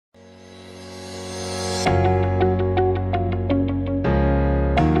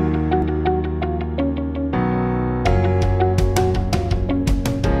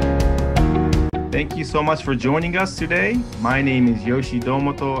Thank you so much for joining us today. My name is Yoshi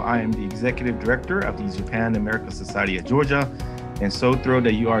Domoto. I am the Executive Director of the Japan American Society of Georgia, and so thrilled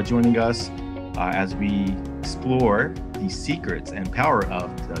that you are joining us as we explore the secrets and power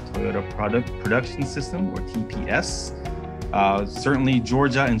of the Toyota Production System, or TPS. Certainly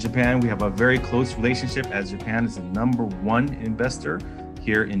Georgia and Japan, we have a very close relationship, as Japan is the #1 investor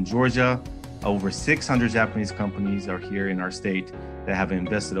here in Georgia. Over 600 Japanese companies are here in our state that have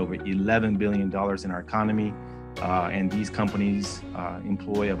invested over $11 billion in our economy. And these companies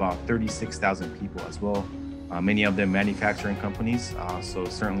employ about 36,000 people as well. Many of them manufacturing companies. So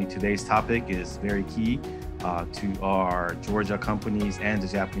certainly today's topic is very key to our Georgia companies and the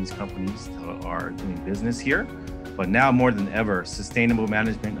Japanese companies that are doing business here. But now more than ever, sustainable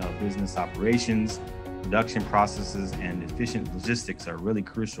management of business operations, production processes, and efficient logistics are really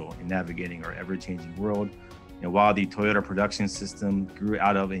crucial in navigating our ever-changing world. And while the Toyota Production System grew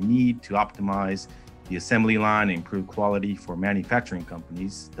out of a need to optimize the assembly line and improve quality for manufacturing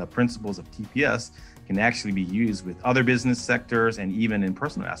companies, the principles of TPS can actually be used with other business sectors and even in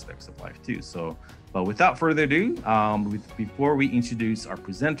personal aspects of life too. But without further ado, before we introduce our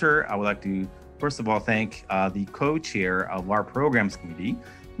presenter, I would like to first of all thank the co-chair of our programs committee,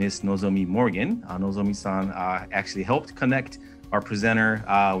 Ms. Nozomi Morgan. Nozomi-san actually helped connect our presenter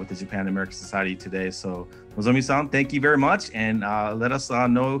with the Japan American Society today. So Nozomi-san, thank you very much, and let us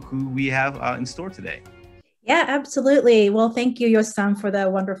know who we have in store today. Yeah, absolutely. Well, thank you, Yoshi-san, for the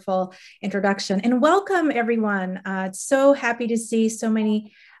wonderful introduction, and welcome everyone. So happy to see so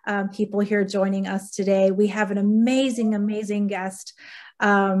many people here joining us today. We have an amazing, amazing guest.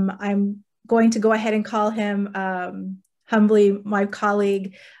 I'm going to go ahead and call him humbly my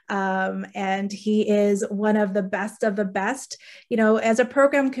colleague, and he is one of the best. You know, as a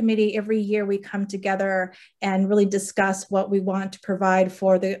program committee, every year we come together and really discuss what we want to provide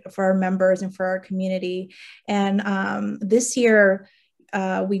for our members and for our community. And this year,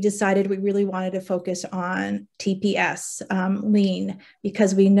 we decided we really wanted to focus on TPS, lean,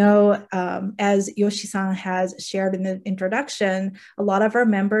 because we know, as Yoshi-san has shared in the introduction, a lot of our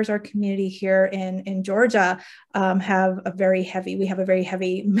members, our community here in Georgia, have a very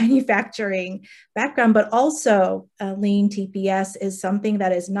heavy manufacturing background, but also lean TPS is something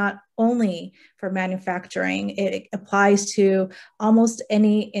that is not only for manufacturing. It applies to almost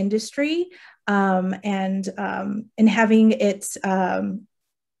any industry. And having its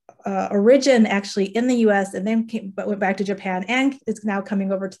origin actually in the US, and then went back to Japan, and it's now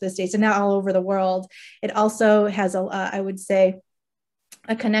coming over to the States and now all over the world. It also has I would say,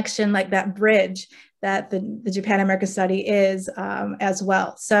 a connection, like that bridge that the Japan American Society is as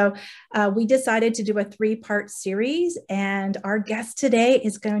well. So we decided to do a 3-part series, and our guest today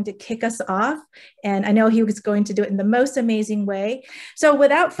is going to kick us off. And I know he was going to do it in the most amazing way. So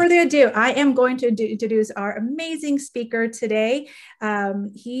without further ado, I am going to introduce our amazing speaker today.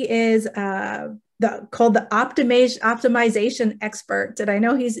 He is called the optimization expert. And I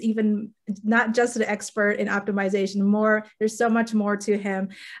know he's even not just an expert in optimization, there's so much more to him.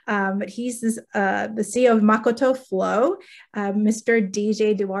 But he's the CEO of Makoto Flow, Mr.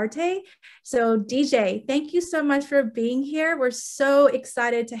 DJ Duarte. So DJ, thank you so much for being here. We're so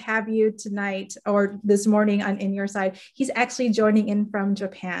excited to have you tonight, or this morning in your side. He's actually joining in from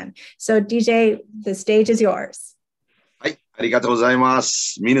Japan. So DJ, the stage is yours. ありがとうございま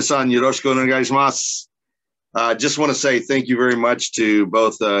す。皆さんよろしくお願いします。Just want to say thank you very much to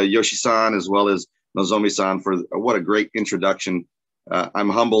both Yoshi-san as well as Nozomi-san for what a great introduction. I'm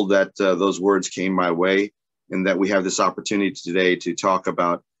humbled that those words came my way, and that we have this opportunity today to talk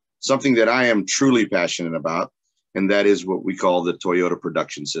about something that I am truly passionate about, and that is what we call the Toyota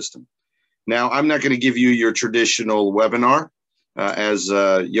Production System. Now, I'm not going to give you your traditional webinar, as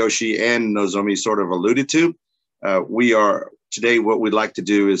Yoshi and Nozomi sort of alluded to. Today, what we'd like to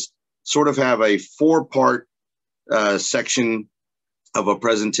do is sort of have a 4-part section of a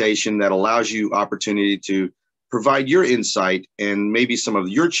presentation that allows you opportunity to provide your insight and maybe some of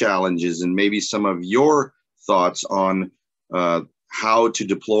your challenges and maybe some of your thoughts on how to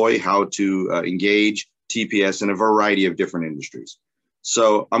deploy, how to engage TPS in a variety of different industries.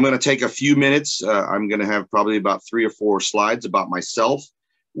 So I'm going to take a few minutes. I'm going to have probably about 3 or 4 slides about myself,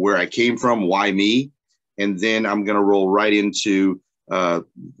 where I came from, why me. And then I'm going to roll right into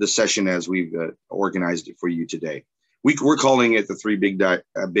the session as we've organized it for you today. We're calling it the 3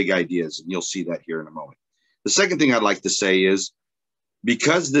 big ideas, and you'll see that here in a moment. The second thing I'd like to say is,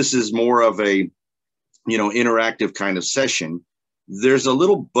 because this is more of a interactive kind of session, there's a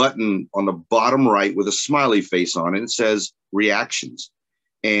little button on the bottom right with a smiley face on it. It says reactions.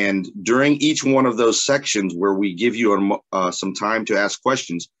 And during each one of those sections where we give you some time to ask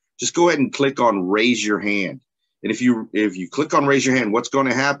questions, just go ahead and click on raise your hand. And if you click on raise your hand, what's going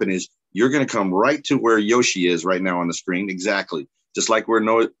to happen is you're going to come right to where Yoshi is right now on the screen, exactly, just like where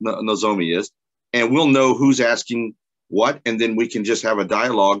Nozomi is. And we'll know who's asking what, and then we can just have a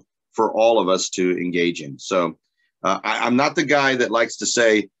dialogue for all of us to engage in. So I'm not the guy that likes to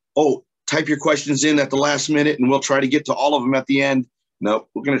say, oh, type your questions in at the last minute and we'll try to get to all of them at the end. No,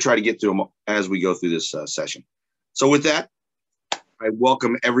 we're going to try to get to them as we go through this session. So with that, I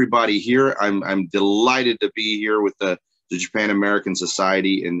welcome everybody here. I'm delighted to be here with the Japan American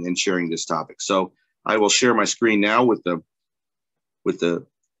Society and sharing this topic. So I will share my screen now with the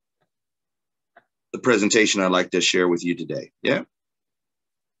presentation I'd like to share with you today. Yeah.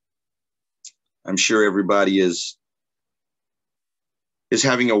 I'm sure everybody is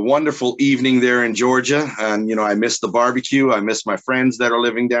having a wonderful evening there in Georgia. And, you know, I miss the barbecue. I miss my friends that are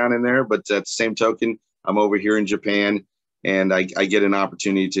living down in there. But at the same token, I'm over here in Japan and I get an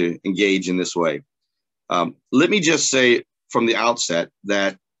opportunity to engage in this way. Let me just say from the outset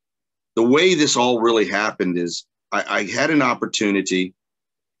that the way this all really happened is I had an opportunity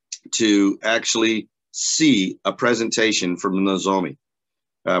to actually see a presentation from Nozomi-san.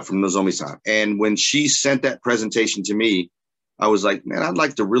 And when she sent that presentation to me, I was like, man, I'd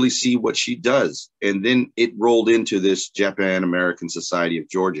like to really see what she does. And then it rolled into this Japan American Society of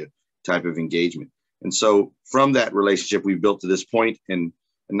Georgia type of engagement. And so from that relationship, we've built to this point. And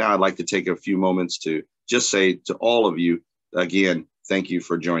now I'd like to take a few moments to just say to all of you, again, thank you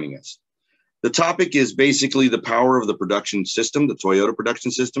for joining us. The topic is basically the power of the production system, the Toyota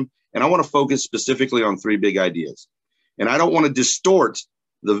production system. And I want to focus specifically on three big ideas. And I don't want to distort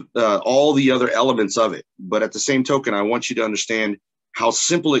all the other elements of it. But at the same token, I want you to understand how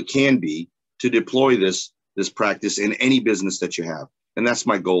simple it can be to deploy this practice in any business that you have. And that's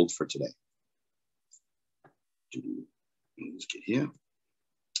my goal for today. Let's get here.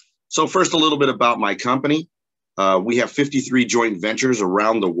 So first, a little bit about my company. We have 53 joint ventures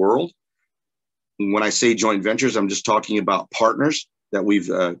around the world. When I say joint ventures, I'm just talking about partners that we've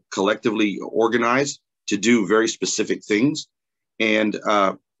collectively organized to do very specific things. And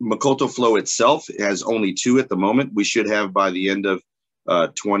Makoto Flow itself has only 2 at the moment. We should have by the end of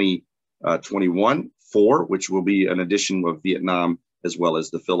 2021, 4, which will be an addition of Vietnam as well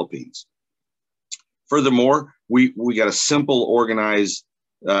as the Philippines. Furthermore, we got a simple organized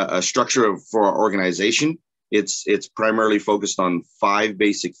structure for our organization. It's primarily focused on 5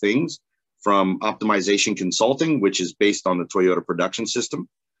 basic things, from optimization consulting, which is based on the Toyota production system,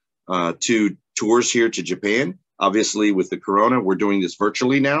 to tours here to Japan. Obviously, with the Corona, we're doing this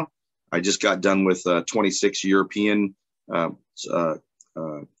virtually now. I just got done with 26 European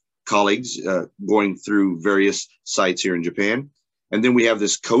colleagues going through various sites here in Japan. And then we have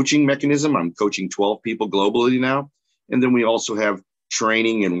this coaching mechanism. I'm coaching 12 people globally now. And then we also have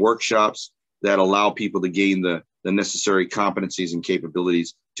training and workshops that allow people to gain the necessary competencies and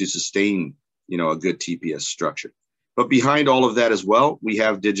capabilities to sustain, you know, a good TPS structure. But behind all of that as well, we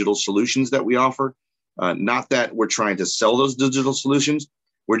have digital solutions that we offer. Not that we're trying to sell those digital solutions.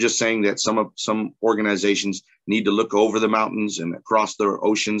 We're just saying that some organizations need to look over the mountains and across the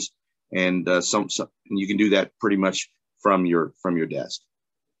oceans, and and you can do that pretty much from your desk.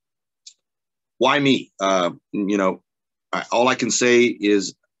 Why me? You know, all I can say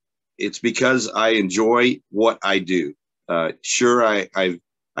is it's because I enjoy what I do. Sure, I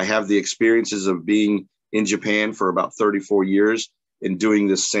have the experiences of being in Japan for about 34 years and doing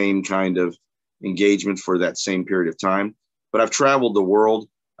the same kind of engagement for that same period of time. But I've traveled the world.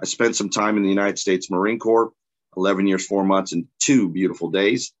 I spent some time in the United States Marine Corps, 11 years, 4 months, and 2 beautiful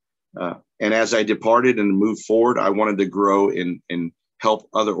days. And as I departed and moved forward, I wanted to grow and help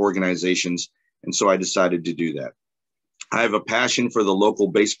other organizations. And so I decided to do that. I have a passion for the local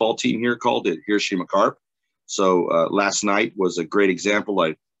baseball team here called the Hiroshima Carp. So last night was a great example.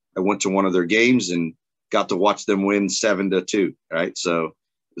 I went to one of their games and got to watch them win 7-2, right? So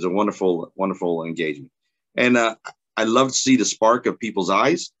it was a wonderful, wonderful engagement. And I love to see the spark of people's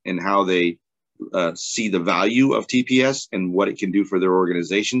eyes and how they see the value of TPS and what it can do for their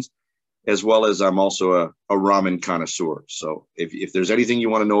organizations, as well as I'm also a ramen connoisseur. So if there's anything you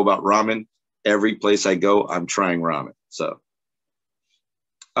want to know about ramen, every place I go, I'm trying ramen. So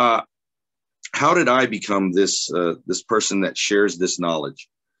how did I become this person that shares this knowledge?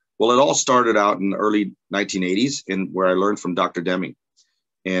 Well, it all started out in the early 1980s where I learned from Dr. Deming.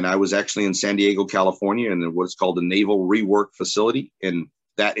 And I was actually in San Diego, California, in what's called the Naval Rework Facility. And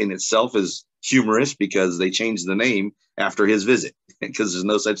that in itself is humorous because they changed the name after his visit because there's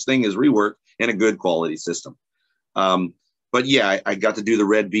no such thing as rework in a good quality system. But yeah, I got to do the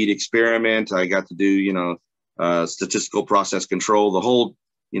red bead experiment. I got to do, statistical process control, the whole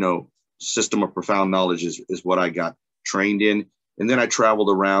system of profound knowledge is what I got trained in. And then I traveled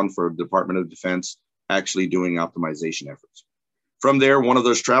around for Department of Defense, actually doing optimization efforts. From there, one of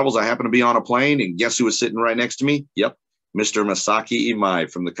those travels, I happened to be on a plane, and guess who was sitting right next to me? Yep, Mr. Masaki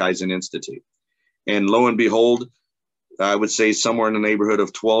Imai from the Kaizen Institute. And lo and behold, I would say somewhere in the neighborhood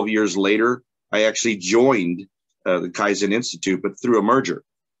of 12 years later, I actually joined the Kaizen Institute, but through a merger.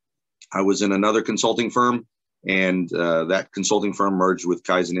 I was in another consulting firm, and that consulting firm merged with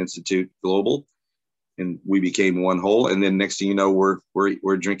Kaizen Institute Global, and we became one whole. And then next thing you know,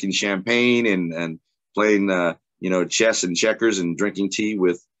 we're drinking champagne and playing chess and checkers and drinking tea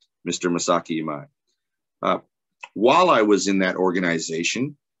with Mr. Masaki Imai. While I was in that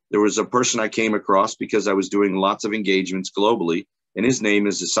organization, there was a person I came across because I was doing lots of engagements globally, and his name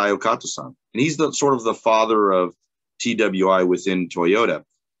is Isayo Kato-san. And he's the sort of the father of TWI within Toyota.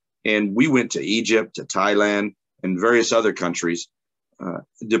 And we went to Egypt, to Thailand, and various other countries,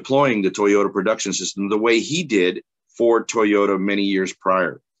 deploying the Toyota production system the way he did for Toyota many years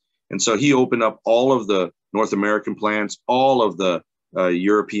prior. And so he opened up all of the North American plants, all of the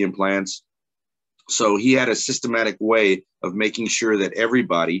European plants. So he had a systematic way of making sure that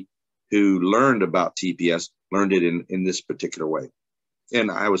everybody who learned about TPS learned it in this particular way. And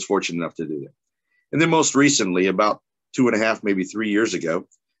I was fortunate enough to do that. And then most recently, about 2.5, maybe 3 years ago,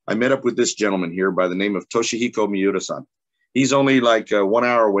 I met up with this gentleman here by the name of Toshihiko Miura-san. He's only like 1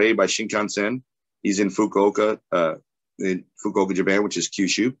 hour away by Shinkansen. He's in Fukuoka, Japan, which is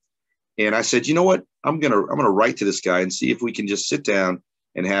Kyushu. And I said, you know what? I'm gonna write to this guy and see if we can just sit down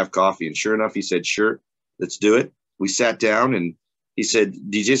and have coffee. And sure enough, he said, sure, let's do it. We sat down, and he said,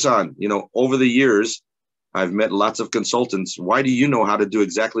 DJ-san, over the years, I've met lots of consultants. Why do you know how to do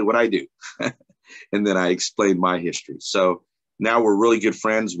exactly what I do? And then I explained my history. So now we're really good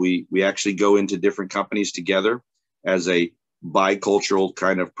friends. We actually go into different companies together as a bicultural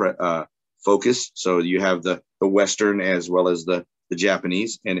kind of focus. So you have the Western as well as the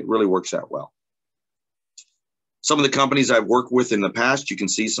Japanese, and it really works out well. Some of the companies I've worked with in the past, you can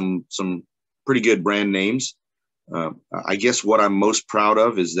see some pretty good brand names. I guess what I'm most proud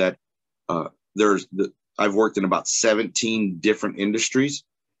of is that I've worked in about 17 different industries,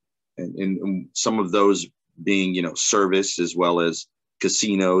 and some of those being, service as well as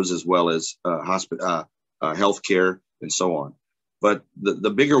casinos, as well as healthcare and so on. But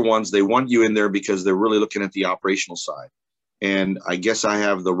the bigger ones, they want you in there because they're really looking at the operational side. And I guess I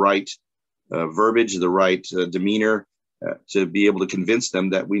have the right verbiage, the right demeanor to be able to convince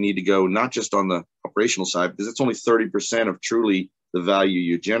them that we need to go not just on the operational side, because it's only 30% of truly the value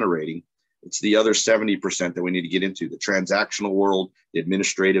you're generating. It's the other 70% that we need to get into, the transactional world, the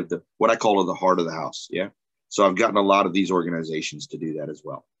administrative, what I call the heart of the house. Yeah. So I've gotten a lot of these organizations to do that as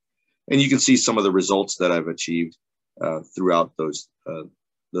well. And you can see some of the results that I've achieved throughout those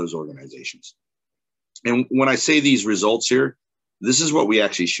organizations. And when I say these results here, this is what we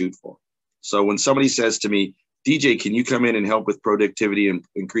actually shoot for. So when somebody says to me, DJ, can you come in and help with productivity and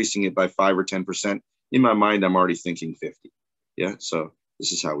increasing it by 5 or 10%? In my mind, I'm already thinking 50. Yeah. So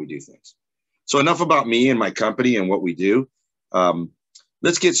this is how we do things. So enough about me and my company and what we do.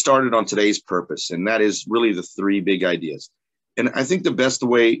 Let's get started on today's purpose. And that is really the 3 big ideas. And I think the best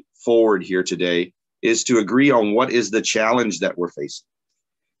way forward here today is to agree on what is the challenge that we're facing.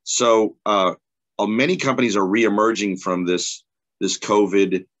 So many companies are reemerging from this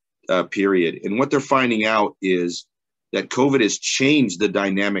COVID period. And what they're finding out is that COVID has changed the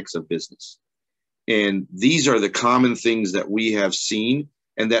dynamics of business. And these are the common things that we have seen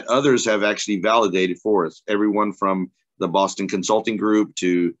and that others have actually validated for us. Everyone from the Boston Consulting Group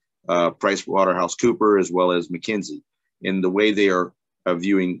to PricewaterhouseCoopers, as well as McKinsey, in the way they are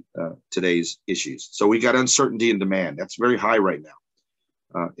viewing today's issues. So we got uncertainty in demand. That's very high right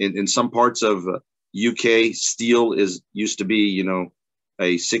now. In some parts of UK, steel used to be,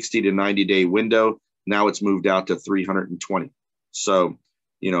 a 60 to 90 day window. Now it's moved out to 320. So,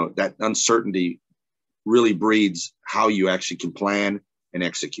 that uncertainty really breeds how you actually can plan and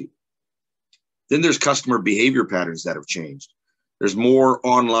execute. Then there's customer behavior patterns that have changed. There's more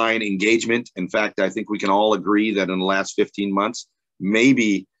online engagement. In fact, I think we can all agree that in the last 15 months,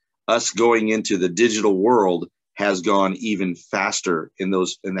 maybe us going into the digital world has gone even faster in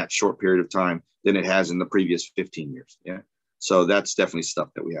that short period of time than it has in the previous 15 years. Yeah. So that's definitely stuff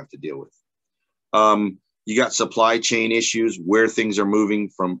that we have to deal with. You got supply chain issues where things are moving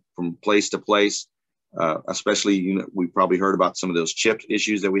from place to place, especially, we probably heard about some of those chip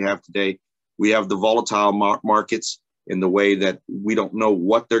issues that we have today. We have the volatile markets in the way that we don't know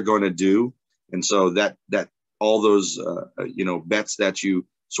what they're going to do. And so that all those, bets that you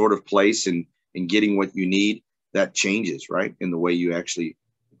sort of place in getting what you need, that changes, right, in the way you actually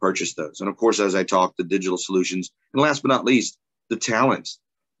purchase those. And of course, as I talked, the digital solutions, and last but not least, the talent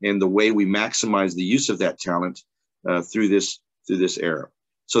and the way we maximize the use of that talent through this era.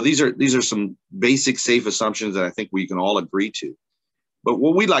 So these are some basic safe assumptions that I think we can all agree to. But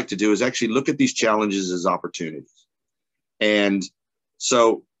what we like to do is actually look at these challenges as opportunities. And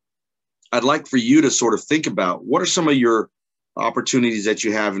so I'd like for you to sort of think about what are some of your opportunities that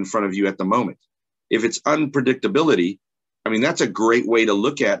you have in front of you at the moment. If it's unpredictability, I mean, that's a great way to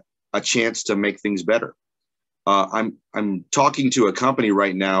look at a chance to make things better. I'm talking to a company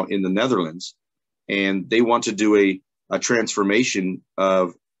right now in the Netherlands, and they want to do a transformation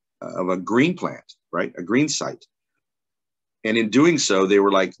of a green plant, right? A green site. And in doing so, they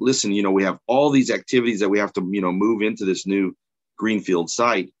were like, listen, we have all these activities that we have to, move into this new greenfield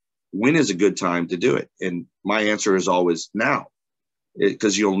site. When is a good time to do it? And my answer is always now,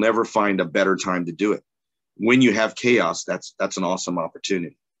 because you'll never find a better time to do it. When you have chaos, that's an awesome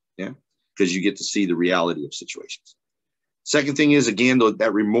opportunity. Yeah. Because you get to see the reality of situations. Second thing is, again,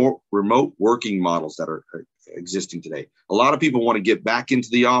 that remote working models that are existing today. A lot of people want to get back into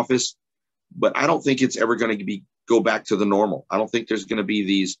the office, but I don't think it's ever going to go back to the normal. I don't think there's going to be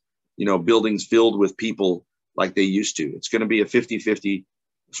these, buildings filled with people like they used to. It's going to be a 50-50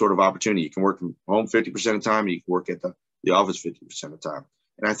 sort of opportunity. You can work from home 50% of the time, you can work at the office 50% of the time.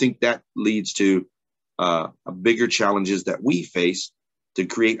 And I think that leads to a bigger challenges that we face to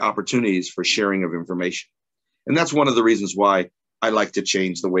create opportunities for sharing of information. And that's one of the reasons why I like to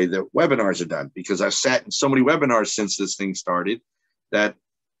change the way that webinars are done, because I've sat in so many webinars since this thing started that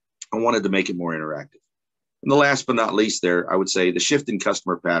I wanted to make it more interactive. And the last but not least there, I would say the shift in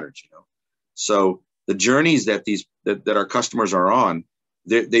customer patterns. So the journeys that our customers are on,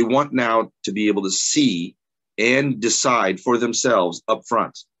 they want now to be able to see and decide for themselves up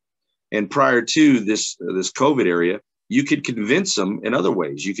front. And prior to this COVID area, you could convince them in other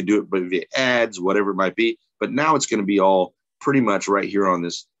ways. You could do it via ads, whatever it might be. But now it's going to be all pretty much right here on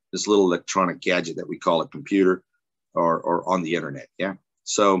this little electronic gadget that we call a computer or on the internet. Yeah.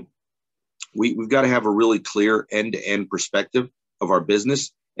 So we've got to have a really clear end-to-end perspective of our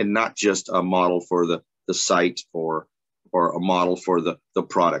business, and not just a model for the site or a model for the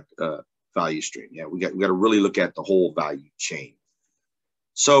product value stream. Yeah, we got to really look at the whole value chain.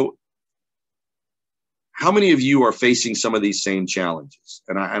 So how many of you are facing some of these same challenges?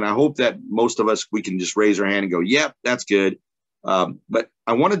 And I hope that most of us, we can just raise our hand and go, yep, that's good. But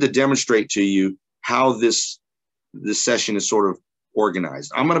I wanted to demonstrate to you how this session is sort of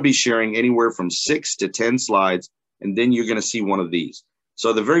organized. I'm going to be sharing anywhere from 6 to 10 slides, and then you're going to see one of these.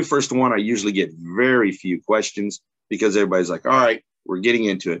 So the very first one, I usually get very few questions because everybody's like, all right, we're getting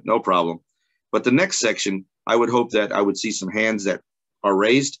into it, no problem. But the next section, I would hope that I would see some hands that are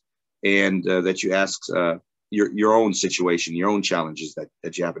raised, and that you ask your own situation, your own challenges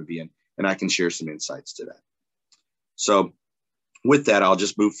that you happen to be in, and I can share some insights to that. So with that, I'll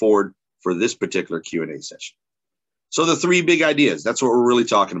just move forward for this particular Q&A session. So the 3 big ideas, that's what we're really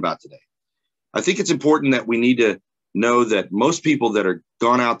talking about today. I think it's important that we need to know that most people that are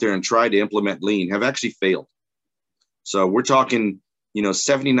gone out there and tried to implement lean have actually failed. So we're talking,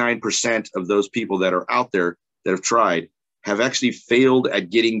 79% of those people that are out there that have tried have actually failed at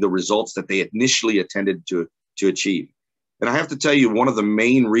getting the results that they initially intended to achieve. And I have to tell you, one of the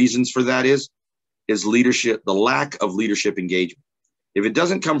main reasons for that is leadership, the lack of leadership engagement. If it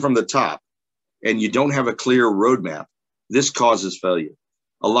doesn't come from the top and you don't have a clear roadmap, this causes failure.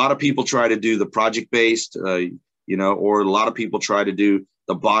 A lot of people try to do the project-based, or a lot of people try to do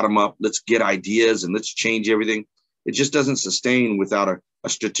the bottom-up, let's get ideas and let's change everything. It just doesn't sustain without a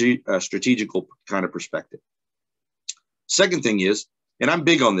strategical kind of perspective. Second thing is, and I'm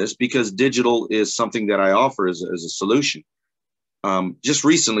big on this because digital is something that I offer as a solution. Just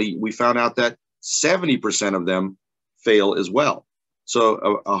recently, we found out that 70% of them fail as well.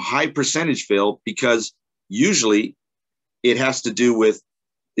 So a high percentage fail because usually it has to do with,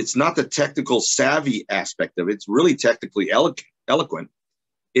 it's not the technical savvy aspect of it. It's really technically eloquent.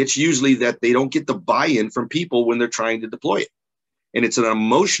 It's usually that they don't get the buy-in from people when they're trying to deploy it. And it's an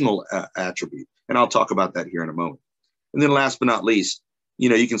emotional attribute. And I'll talk about that here in a moment. And then last but not least,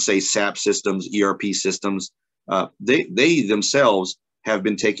 you can say SAP systems, ERP systems, they themselves have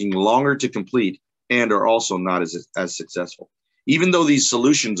been taking longer to complete and are also not as successful. Even though these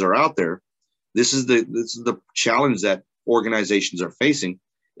solutions are out there, this is the challenge that organizations are facing.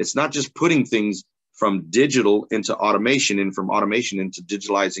 It's not just putting things from digital into automation and from automation into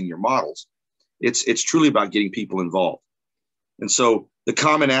digitalizing your models. It's truly about getting people involved. And so the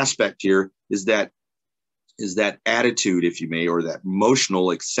common aspect here is that attitude, if you may, or that emotional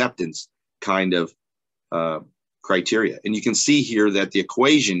acceptance kind of criteria. And you can see here that the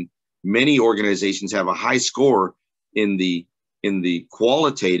equation, many organizations have a high score in the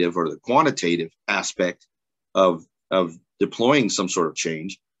qualitative or the quantitative aspect of deploying some sort of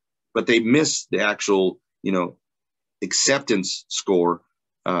change, but they miss the actual, acceptance score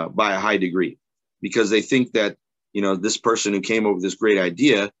by a high degree, because they think that, this person who came up with this great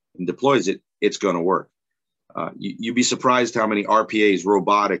idea and deploys it, it's going to work. You'd be surprised how many RPAs,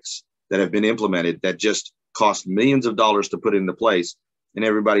 robotics that have been implemented that just cost millions of dollars to put into place. And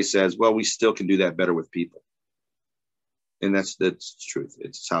everybody says, well, we still can do that better with people. And that's the truth.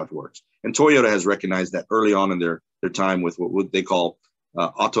 It's how it works. And Toyota has recognized that early on in their time with what they call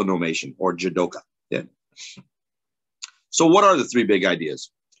autonomation, or Jidoka. Yeah. So what are the three big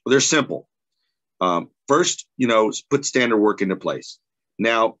ideas? Well, they're simple. First, put standard work into place.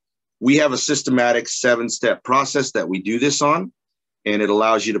 Now, we have a systematic 7-step process that we do this on, and it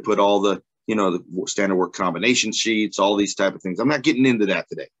allows you to put all the, the standard work combination sheets, all these type of things. I'm not getting into that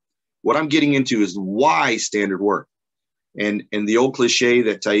today. What I'm getting into is why standard work. And the old cliche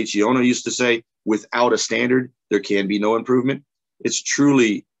that Taiichi Ono used to say, without a standard, there can be no improvement. It's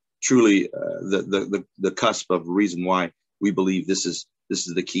truly the cusp of the reason why we believe this is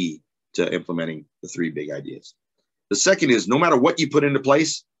the key to implementing the three big ideas. The second is, no matter what you put into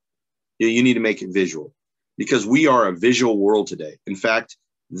place, you need to make it visual, because we are a visual world today. In fact,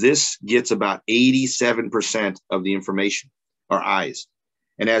 this gets about 87% of the information, our eyes.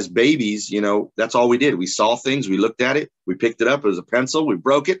 And as babies, that's all we did. We saw things, we looked at it, we picked it up, it was a pencil, we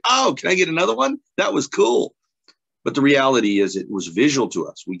broke it. Oh, can I get another one? That was cool. But the reality is it was visual to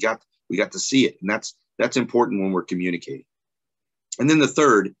us. We got to see it. And that's important when we're communicating. And then the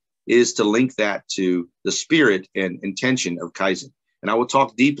third is to link that to the spirit and intention of Kaizen. And I will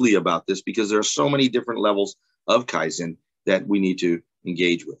talk deeply about this because there are so many different levels of Kaizen that we need to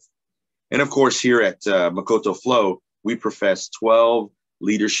engage with. And of course, here at Makoto Flow, we profess 12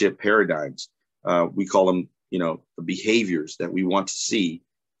 leadership paradigms. We call them, the behaviors that we want to see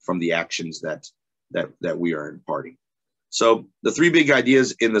from the actions that we are imparting. So the three big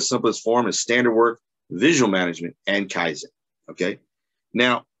ideas in the simplest form is standard work, visual management, and Kaizen. Okay.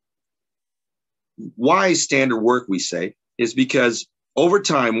 Now, why standard work, we say, is because over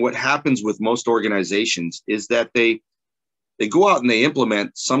time, what happens with most organizations is that they go out and they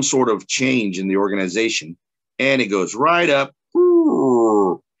implement some sort of change in the organization, and it goes right up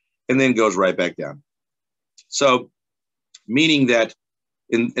and then goes right back down. So meaning that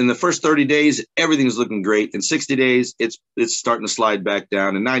in the first 30 days, everything's looking great. In 60 days, it's starting to slide back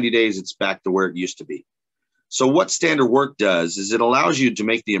down. In 90 days, it's back to where it used to be. So what standard work does is it allows you to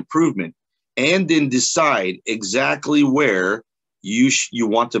make the improvement and then decide exactly where you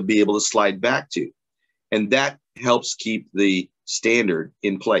want to be able to slide back to. And that helps keep the standard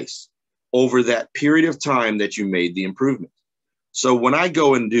in place over that period of time that you made the improvement. So when I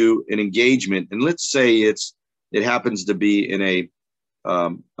go and do an engagement, and let's say it happens to be in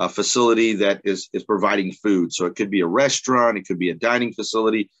a facility that is providing food. So it could be a restaurant, it could be a dining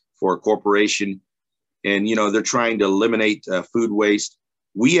facility for a corporation, and they're trying to eliminate food waste.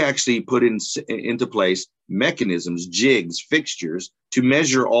 We actually put into place mechanisms, jigs, fixtures to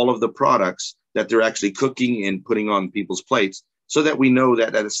measure all of the products that they're actually cooking and putting on people's plates, so that we know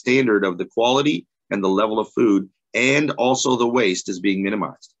that at a standard of the quality and the level of food, and also the waste, is being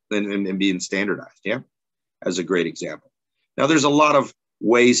minimized and being standardized. Yeah, as a great example. Now, there's a lot of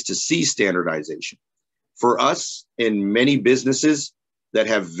ways to see standardization. For us, in many businesses that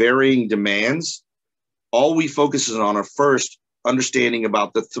have varying demands, all we focus on are first understanding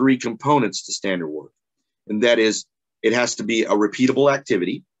about the three components to standard work. And that is, it has to be a repeatable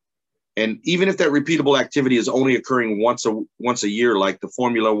activity. And even if that repeatable activity is only occurring once a year, like the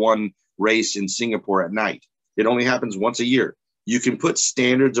Formula One race in Singapore at night, it only happens once a year. You can put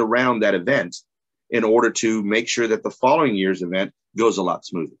standards around that event in order to make sure that the following year's event goes a lot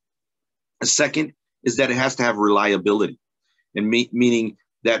smoother. A second is that it has to have reliability, and meaning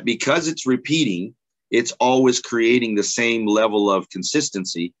that because it's repeating, it's always creating the same level of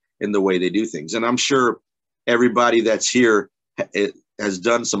consistency in the way they do things. And I'm sure everybody that's here has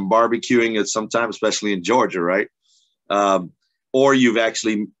done some barbecuing at some time, especially in Georgia, right? Or you've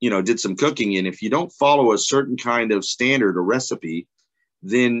actually, did some cooking. And if you don't follow a certain kind of standard or recipe,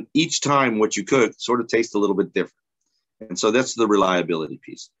 then each time what you cook sort of tastes a little bit different. And so that's the reliability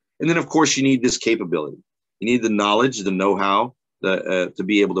piece. And then, of course, you need this capability. You need the knowledge, the know-how to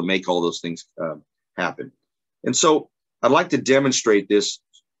be able to make all those things happen. And so I'd like to demonstrate this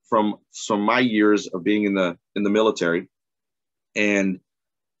from my years of being in the military. And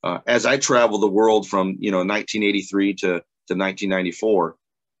as I travel the world from 1983 to 1994,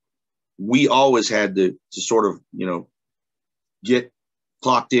 we always had to sort of, get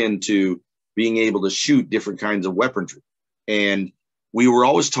clocked into being able to shoot different kinds of weaponry. And we were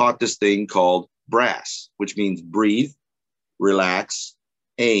always taught this thing called BRASS, which means breathe, relax,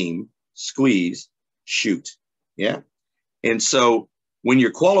 aim, squeeze, shoot. Yeah. And so when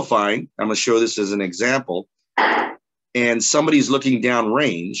you're qualifying, I'm going to show this as an example, and somebody's looking down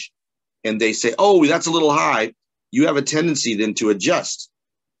range and they say, oh, that's a little high. You have a tendency then to adjust.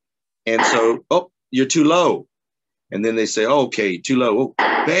 And so, oh, you're too low. And then they say, oh, okay, too low. Oh,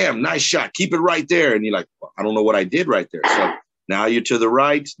 bam, nice shot. Keep it right there. And you're like, well, I don't know what I did right there. So now you're to the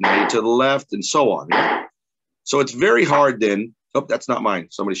right, now you're to the left, and so on. Yeah? So it's very hard then. Oh, that's not mine.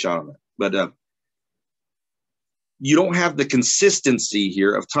 Somebody shot on that. But you don't have the consistency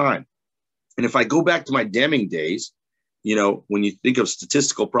here of time. And if I go back to my Deming days, when you think of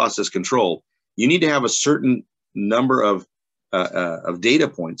statistical process control, you need to have a certain number of data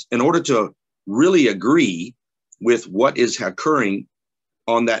points in order to really agree with what is occurring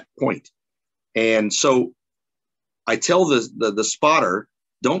on that point. And so I tell the spotter,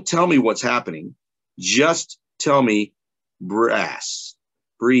 don't tell me what's happening, just tell me BRASS,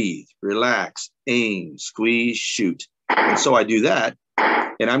 breathe, relax, aim, squeeze, shoot. And so I do that,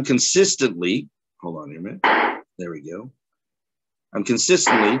 and I'm consistently, hold on here a minute, there we go. I'm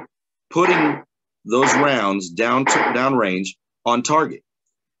consistently putting those rounds down range on target.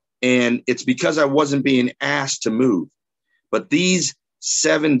 And it's because I wasn't being asked to move. But these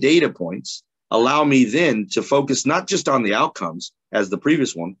 7 data points allow me then to focus not just on the outcomes as the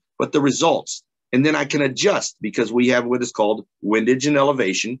previous one, but the results. And then I can adjust because we have what is called windage and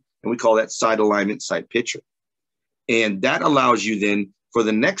elevation, and we call that sight alignment, sight picture. And that allows you then for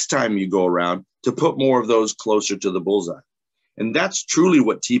the next time you go around to put more of those closer to the bullseye. And that's truly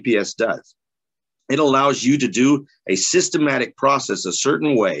what TPS does. It allows you to do a systematic process a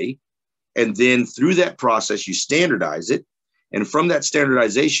certain way, and then through that process, you standardize it. And from that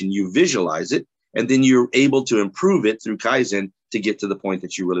standardization, you visualize it, and then you're able to improve it through Kaizen to get to the point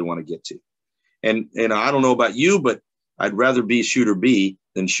that you really want to get to. And I don't know about you, but I'd rather be shooter B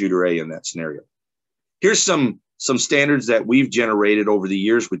than shooter A in that scenario. Here's some standards that we've generated over the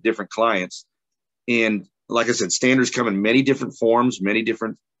years with different clients. And like I said, standards come in many different forms, many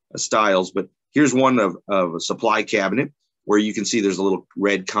different styles, but here's one of a supply cabinet where you can see there's a little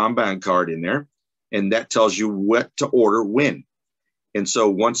red Kanban card in there, and that tells you what to order when. And so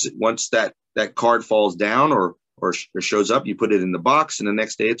once that card falls down or shows up, you put it in the box, and the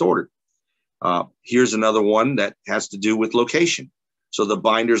next day it's ordered. Here's another one that has to do with location. So the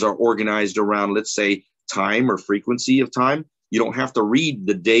binders are organized around, let's say, time or frequency of time. You don't have to read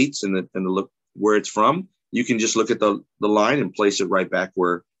the dates and the look where it's from. You can just look at the line and place it right back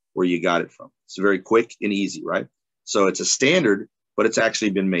where you got it from. It's very quick and easy, right? So it's a standard, but it's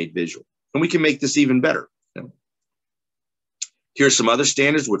actually been made visual. And we can make this even better. Here's some other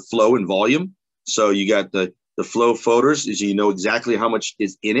standards with flow and volume. So you got the flow photos, is you know exactly how much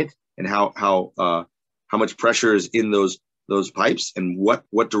is in it and how much pressure is in those pipes and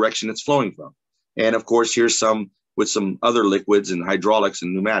what direction it's flowing from. And of course, here's some with some other liquids and hydraulics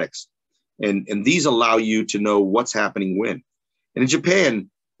and pneumatics. And these allow you to know what's happening when. And in Japan,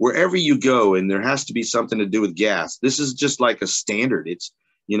 wherever you go, and there has to be something to do with gas, this is just like a standard. It's,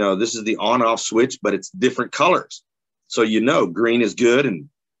 this is the on-off switch, but it's different colors. So green is good and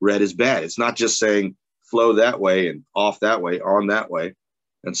red is bad. It's not just saying flow that way and off that way, on that way.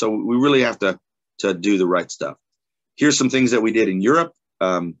 And so we really have to do the right stuff. Here's some things that we did in Europe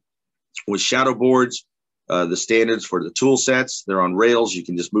with shadow boards. The standards for the tool sets, they're on rails. You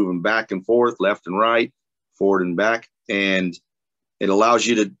can just move them back and forth, left and right, forward and back. And it allows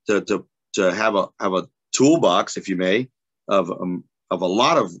you to have a toolbox, if you may, of a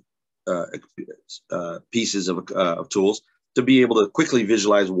lot of pieces of tools to be able to quickly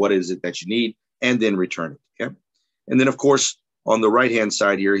visualize what is it that you need and then return it. Okay? And then, of course, on the right-hand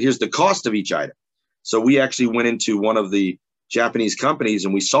side here, here's the cost of each item. So we actually went into one of the Japanese companies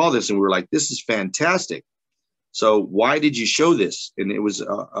and we saw this and we were like, this is fantastic. So why did you show this? And it was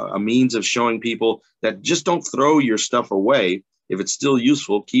a means of showing people that just don't throw your stuff away. If it's still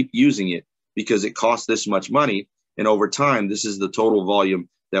useful, keep using it because it costs this much money. And over time, this is the total volume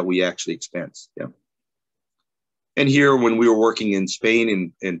that we actually expense. Yeah. And here, when we were working in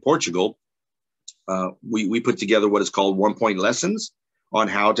Spain and Portugal, we put together what is called 1-point lessons on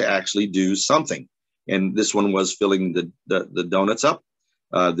how to actually do something. And this one was filling the donuts up.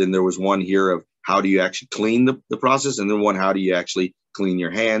 Then there was one here of how do you actually clean the process, and then one, how do you actually clean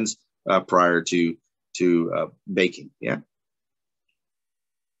your hands prior to baking. Yeah.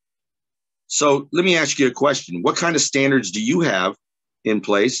 So let me ask you a question. What kind of standards do you have in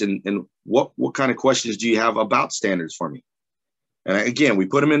place, and what kind of questions do you have about standards for me? And again, we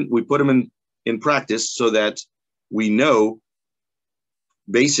put them in practice so that we know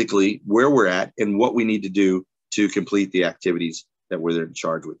basically where we're at and what we need to do to complete the activities that we're in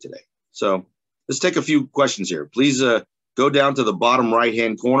charge with today. So let's take a few questions here. Please go down to the bottom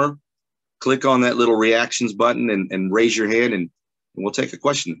right-hand corner, click on that little reactions button and raise your hand, and we'll take a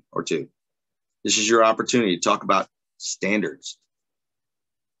question or two. This is your opportunity to talk about standards.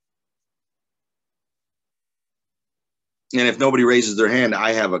 And if nobody raises their hand,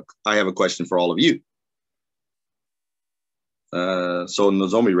 I have a question for all of you. So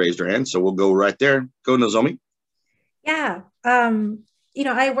Nozomi raised her hand, so we'll go right there. Go, Nozomi. Yeah,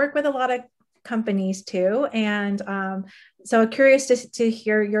 I work with a lot of companies too, and so curious to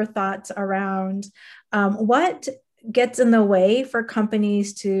hear your thoughts around what gets in the way for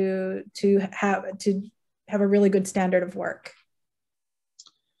companies to have a really good standard of work.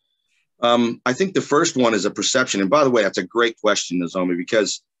 I think the first one is a perception. And by the way, that's a great question, Nozomi,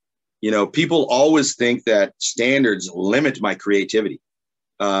 because, people always think that standards limit my creativity.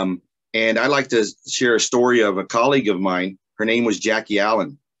 And I like to share a story of a colleague of mine. Her name was Jackie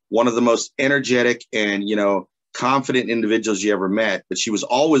Allen, one of the most energetic and, confident individuals you ever met, but she was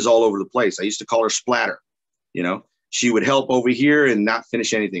always all over the place. I used to call her Splatter. She would help over here and not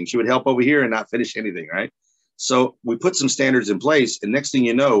finish anything. She would help over here and not finish anything, right? So we put some standards in place, and next thing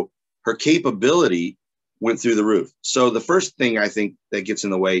you know, her capability went through the roof. So the first thing I think that gets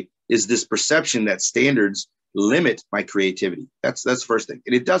in the way is this perception that standards limit my creativity. That's the first thing.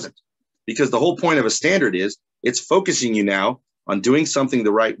 And it doesn't, because the whole point of a standard is it's focusing you now on doing something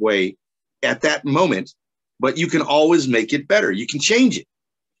the right way at that moment, but you can always make it better. You can change it.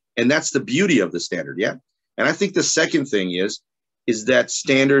 And that's the beauty of the standard. Yeah. And I think the second thing is that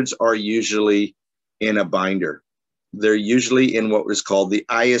standards are usually in a binder. They're usually in what is called the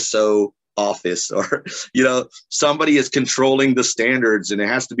ISO office, or, somebody is controlling the standards and it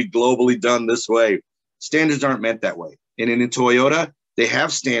has to be globally done this way. Standards aren't meant that way. And in Toyota, they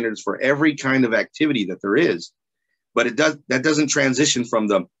have standards for every kind of activity that there is, but that doesn't transition from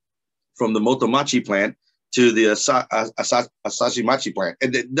the Motomachi plant to the Asahimachi plant.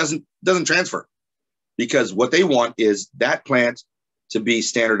 And it doesn't transfer, because what they want is that plant to be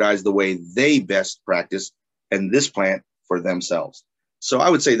standardized the way they best practice, and this plant for themselves. So I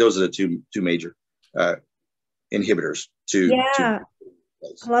would say those are the two major inhibitors to. Yeah,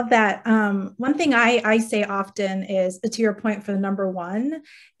 I love that. One thing I say often is, to your point for the number one,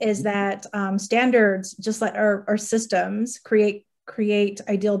 is that standards, just like our systems, create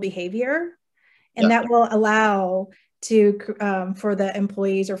ideal behavior, and that will allow for the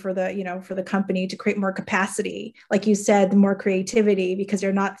employees or for the company to create more capacity, like you said, more creativity, because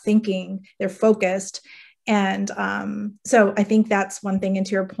they're not thinking, they're focused. And so I think that's one thing. And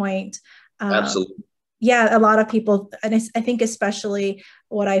to your point, absolutely. Yeah, a lot of people, and I think especially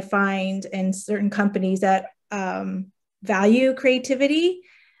what I find in certain companies that value creativity,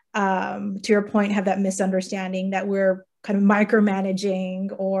 to your point, have that misunderstanding that we're kind of micromanaging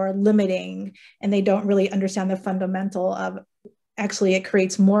or limiting, and they don't really understand the fundamental of actually it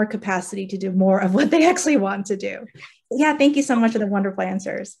creates more capacity to do more of what they actually want to do. Yeah, thank you so much for the wonderful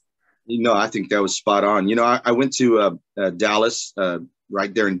answers. I think that was spot on. I went to Dallas,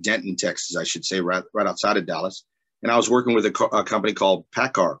 right there in Denton, Texas, I should say, right outside of Dallas. And I was working with a company called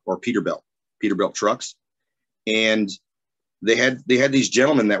PACCAR, or Peterbilt trucks. And they had these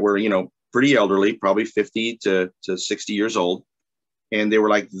gentlemen that were, pretty elderly, probably 50 to 60 years old. And they were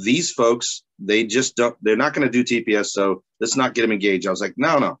like, these folks, they're not going to do TPS. So let's not get them engaged. I was like,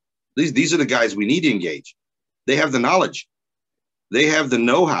 no, these are the guys we need to engage. They have the knowledge. They have the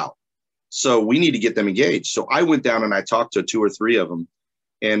know-how. So we need to get them engaged. So I went down and I talked to 2 or 3 of them,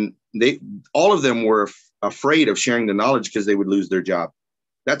 and all of them were afraid of sharing the knowledge because they would lose their job.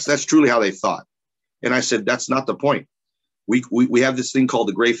 That's truly how they thought. And I said, that's not the point. We have this thing called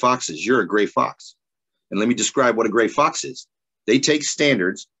the gray foxes. You're a gray fox. And let me describe what a gray fox is. They take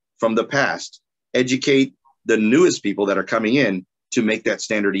standards from the past, educate the newest people that are coming in to make that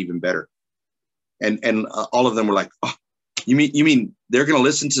standard even better. And all of them were like, oh, you mean they're going to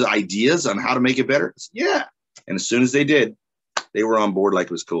listen to ideas on how to make it better? Said, yeah. And as soon as they did, they were on board like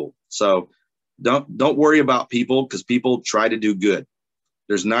it was cool. So don't worry about people, because people try to do good.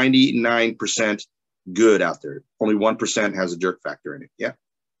 There's 99% good out there. Only 1% has a jerk factor in it. Yeah.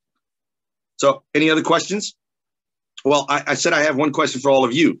 So any other questions? Well, I said I have one question for all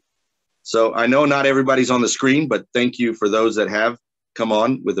of you. So I know not everybody's on the screen, but thank you for those that have come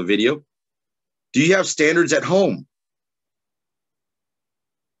on with a video. Do you have standards at home?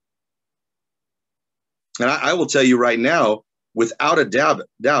 And I will tell you right now, without a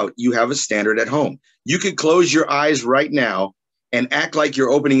doubt, you have a standard at home. You could close your eyes right now and act like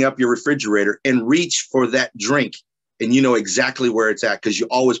you're opening up your refrigerator and reach for that drink, and you know exactly where it's at because you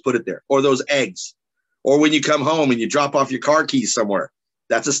always put it there. Or those eggs. Or when you come home and you drop off your car keys somewhere,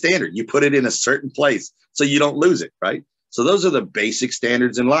 that's a standard. You put it in a certain place so you don't lose it, right? So those are the basic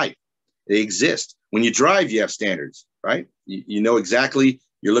standards in life. They exist. When you drive, you have standards, right? You know exactly,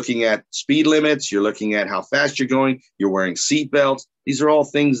 you're looking at speed limits, you're looking at how fast you're going, you're wearing seat belts. These are all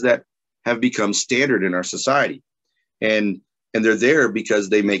things that have become standard in our society. And they're there because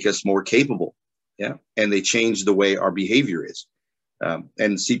they make us more capable, yeah? And they change the way our behavior is.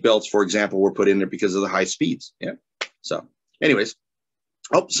 And seat belts, for example, were put in there because of the high speeds, yeah? So anyways,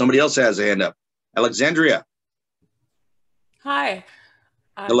 oh, somebody else has a hand up. Alexandria. Hi.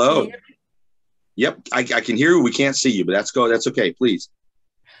 Hello. Yep, I can hear you. We can't see you, but that's okay, please.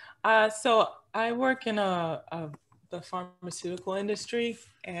 So I work in the pharmaceutical industry,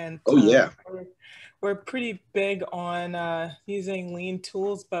 and oh yeah, we're pretty big on using lean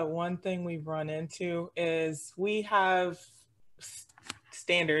tools. But one thing we've run into is we have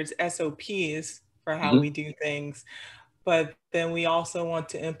standards, SOPs for how we do things, but then we also want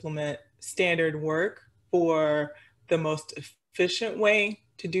to implement standard work for the most efficient way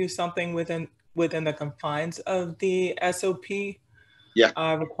to do something within the confines of the SOP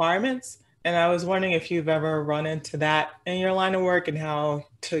requirements. And I was wondering if you've ever run into that in your line of work and how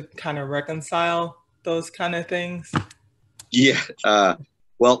to kind of reconcile those kind of things. Yeah.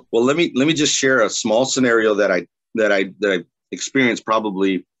 Well, let me just share a small scenario that I experience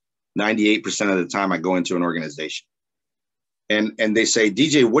probably 98% of the time I go into an organization. And they say,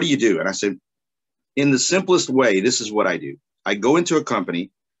 DJ, what do you do? And I said, in the simplest way, this is what I do. I go into a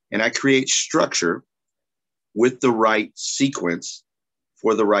company and I create structure with the right sequence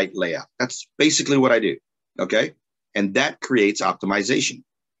for the right layout. That's basically what I do. Okay. And that creates optimization.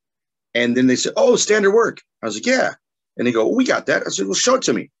 And then they said, oh, standard work. I was like, yeah. And they go, we got that. I said, well, show it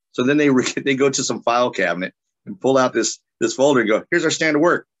to me. So then they go to some file cabinet and pull out this folder and go, here's our standard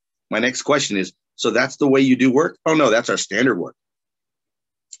work. My next question is, so that's the way you do work? Oh, no, that's our standard work.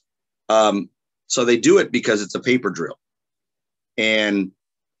 So they do it because it's a paper drill. And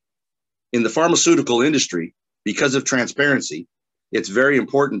in the pharmaceutical industry, because of transparency, it's very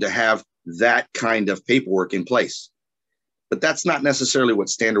important to have that kind of paperwork in place. But that's not necessarily what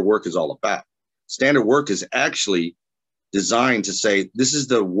standard work is all about. Standard work is actually designed to say, this is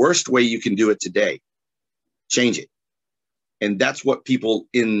the worst way you can do it today. Change it. And that's what people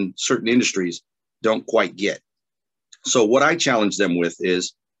in certain industries don't quite get. So what I challenge them with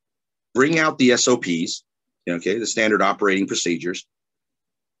is bring out the SOPs, okay, the standard operating procedures,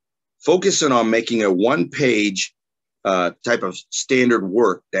 focusing on making a one-page type of standard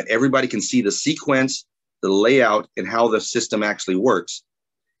work that everybody can see the sequence, the layout, and how the system actually works.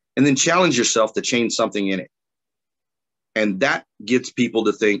 And then challenge yourself to change something in it. And that gets people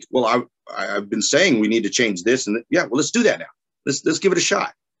to think, well, I've been saying we need to change this. And yeah, well, let's do that now. Let's give it a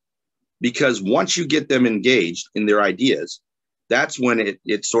shot. Because once you get them engaged in their ideas, that's when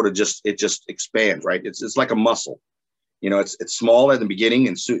it sort of just expands, right? It's like a muscle. You know, it's small at the beginning,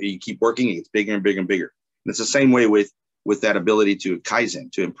 and so you keep working, it gets bigger and bigger and bigger. And it's the same way with that ability to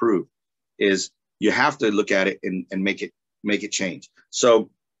Kaizen, to improve, is you have to look at it and make it change.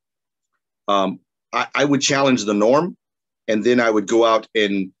 So I would challenge the norm, and then I would go out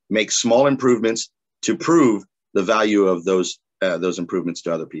and make small improvements to prove the value of those improvements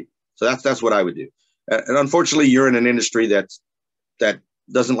to other people. So that's what I would do. And unfortunately, you're in an industry that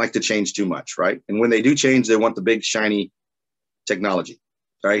doesn't like to change too much, right? And when they do change, they want the big shiny technology,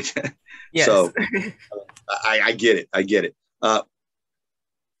 right? Yes. So I get it. I get it.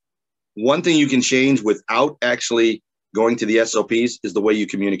 One thing you can change without actually going to the SOPs is the way you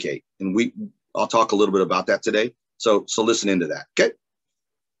communicate. And I'll talk a little bit about that today. So listen into that. Okay.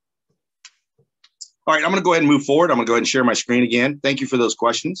 All right, I'm going to go ahead and move forward. I'm going to go ahead and share my screen again. Thank you for those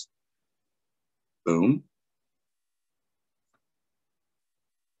questions. Boom.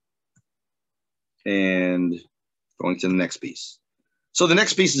 And going to the next piece. So the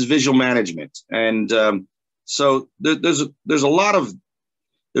next piece is visual management. And so there's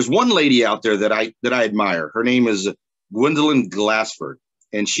one lady out there that I admire. Her name is Gwendolyn Glassford,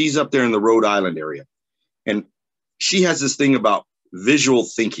 and she's up there in the Rhode Island area. And she has this thing about visual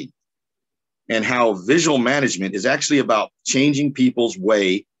thinking, and how visual management is actually about changing people's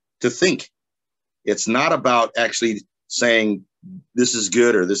way to think. It's not about actually saying this is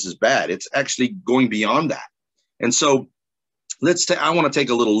good or this is bad. It's actually going beyond that. And so I want to take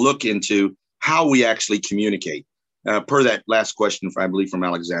a little look into how we actually communicate per that last question, I believe, from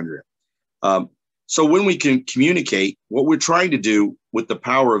Alexandria. So when we can communicate, what we're trying to do with the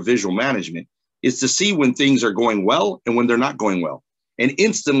power of visual management is to see when things are going well and when they're not going well, and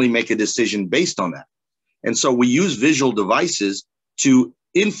instantly make a decision based on that. And so we use visual devices to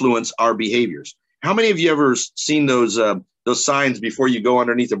influence our behaviors. How many of you ever seen those signs before you go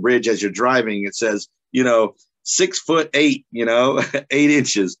underneath a bridge as you're driving? It says, 6'8", 8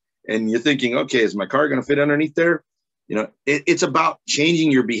 inches. And you're thinking, okay, is my car going to fit underneath there? It's about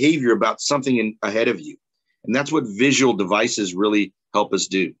changing your behavior about something ahead of you. And that's what visual devices really help us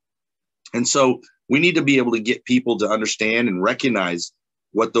do. And so we need to be able to get people to understand and recognize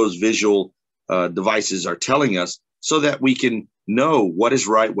what those visual devices are telling us, so that we can know what is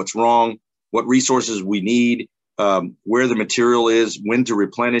right, what's wrong, what resources we need, where the material is, when to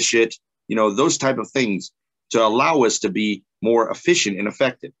replenish it, those type of things to allow us to be more efficient and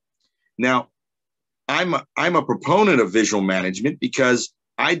effective. Now, I'm a proponent of visual management because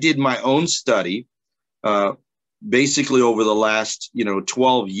I did my own study basically over the last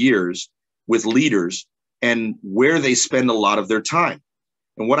 12 years with leaders and where they spend a lot of their time.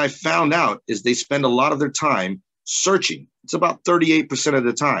 And what I found out is they spend a lot of their time searching. It's about 38% of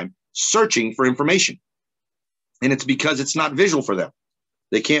the time searching for information. And it's because it's not visual for them.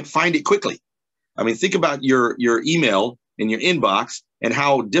 They can't find it quickly. I mean, think about your email in your inbox and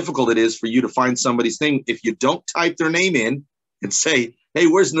how difficult it is for you to find somebody's thing if you don't type their name in and say, hey,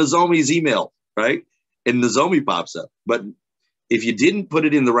 where's Nozomi's email, right? And Nozomi pops up. But if you didn't put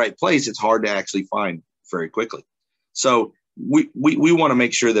it in the right place, it's hard to actually find very quickly. So we want to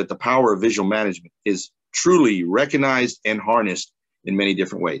make sure that the power of visual management is truly recognized and harnessed in many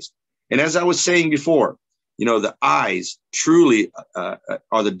different ways. And as I was saying before, the eyes truly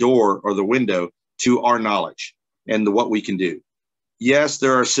are the door or the window to our knowledge and what we can do. Yes,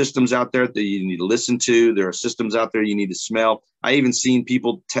 there are systems out there that you need to listen to. There are systems out there you need to smell. I even seen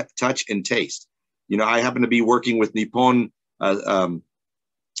people touch and taste. I happen to be working with Nippon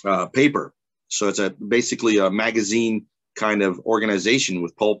Paper. So it's basically a magazine kind of organization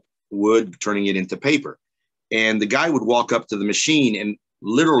with pulp wood, turning it into paper. And the guy would walk up to the machine and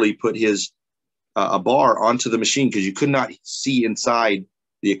literally put his a bar onto the machine because you could not see inside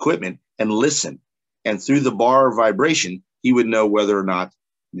the equipment, and listen. And through the bar vibration, he would know whether or not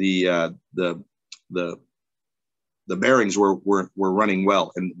the bearings were running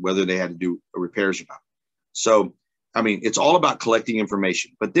well and whether they had to do repairs or not. So, I mean, it's all about collecting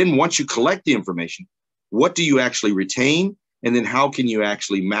information. But then once you collect the information, what do you actually retain? And then how can you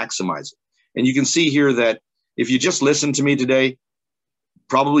actually maximize it? And you can see here that if you just listen to me today,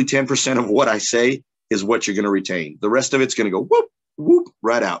 probably 10% of what I say is what you're going to retain. The rest of it's going to go whoop, whoop,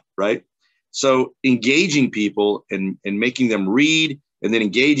 right out, right? So engaging people and making them read, and then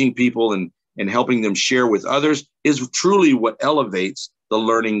engaging people and helping them share with others is truly what elevates the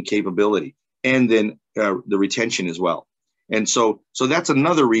learning capability, and then the retention as well. And so that's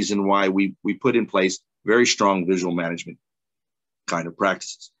another reason why we put in place very strong visual management kind of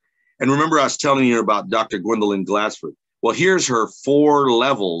practices. And remember, I was telling you about Dr. Gwendolyn Glassford. Well, here's her 4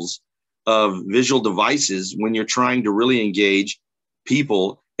 levels of visual devices when you're trying to really engage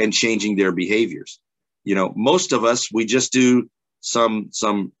people and changing their behaviors. Most of us, we just do some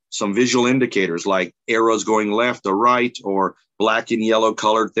visual indicators like arrows going left or right, or black and yellow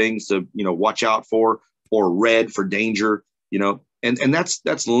colored things to, watch out for, or red for danger, and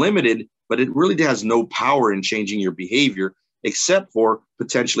that's limited, but it really has no power in changing your behavior except for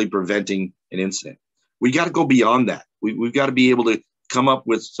potentially preventing an incident. We got to go beyond that. We've got to be able to come up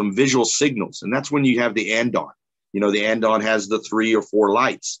with some visual signals. And that's when you have the andon. The andon has the 3 or 4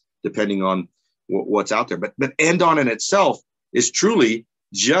 lights, depending on what's out there. But andon in itself is truly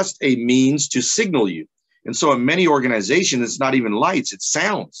just a means to signal you. And so in many organizations, it's not even lights, it's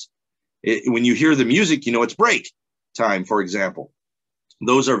sounds. When you hear the music, it's break time, for example.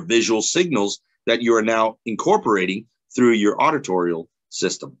 Those are visual signals that you are now incorporating through your auditorial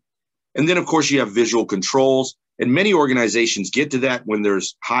system. And then, of course, you have visual controls. And many organizations get to that when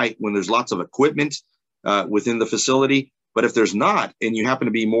there's lots of equipment within the facility. But if there's not, and you happen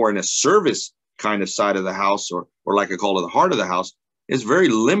to be more in a service kind of side of the house, or like I call it, the heart of the house, it's very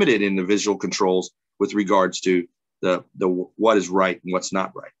limited in the visual controls with regards to the what is right and what's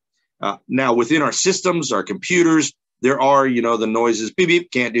not right. Now, within our systems, our computers, there are, the noises, beep,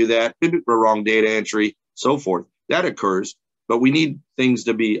 beep, can't do that, beep, beep, wrong data entry, so forth. That occurs, but we need things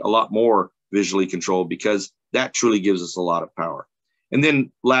to be a lot more visually controlled, because that truly gives us a lot of power. And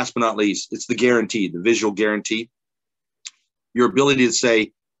then last but not least, it's the guarantee, the visual guarantee. Your ability to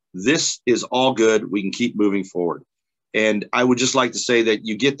say, this is all good, we can keep moving forward. And I would just like to say that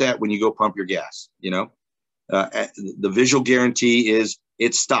you get that when you go pump your gas, the visual guarantee is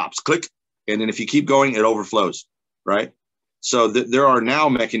it stops, click, And then if you keep going, it overflows, right? So there are now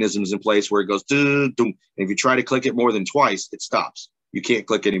mechanisms in place where it goes, and if you try to click it more than twice, it stops. You can't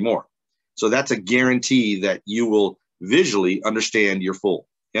click anymore. So that's a guarantee that you will visually understand your full,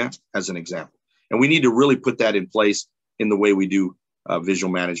 as an example. And we need to really put that in place in the way we do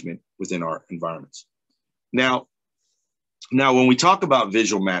visual management within our environments. Now, when we talk about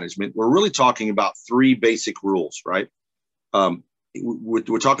visual management, we're really talking about 3 basic rules, right?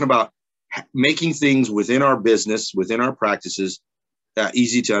 We're talking about making things within our business, within our practices,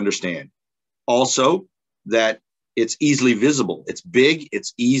 easy to understand. Also, that it's easily visible. It's big,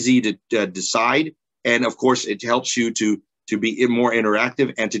 it's easy to decide. And of course, it helps you to be more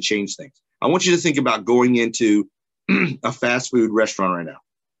interactive and to change things. I want you to think about going into a fast food restaurant right now.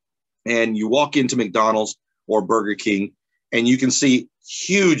 And you walk into McDonald's or Burger King, and you can see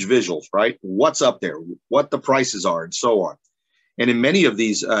huge visuals, right? What's up there, what the prices are, and so on. And in many of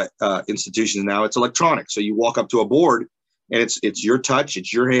these institutions now, it's electronic. So you walk up to a board, and it's your touch,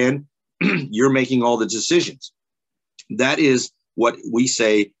 it's your hand, you're making all the decisions. That is what we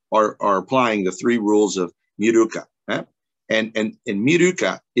say are applying the 3 rules of Miruka. And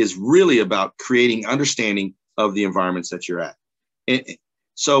Miruka is really about creating understanding of the environments that you're at. And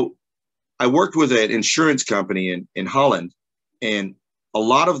so I worked with an insurance company in Holland, and a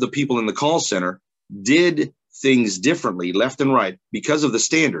lot of the people in the call center did things differently, left and right, because of the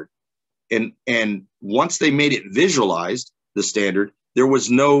standard. And once they made it visualized, the standard, there was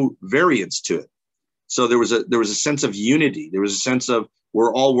no variance to it. So there was a sense of unity. There was a sense of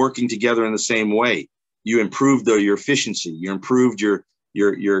we're all working together in the same way. You improved your efficiency. You improved your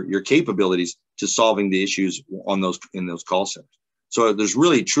capabilities to solving the issues in those call centers. So there's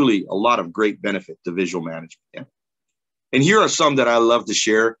really, truly a lot of great benefit to visual management. Yeah. And here are some that I love to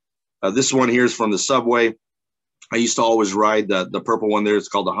share. This one here is from the subway. I used to always ride the purple one there. It's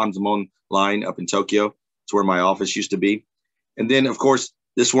called the Hanzomon line up in Tokyo. It's where my office used to be. And then, of course,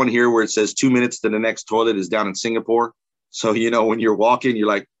 this one here where it says 2 minutes to the next toilet is down in Singapore. So, when you're walking, you're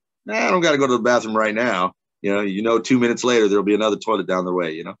like, I don't got to go to the bathroom right now. 2 minutes later, there'll be another toilet down the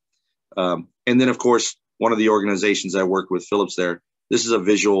way, And then, of course, one of the organizations I worked with, Philips there, this is a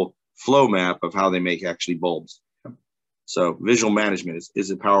visual flow map of how they make actually bulbs. So visual management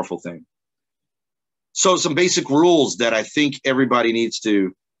is a powerful thing. So some basic rules that I think everybody needs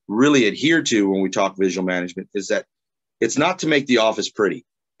to really adhere to when we talk visual management is that it's not to make the office pretty.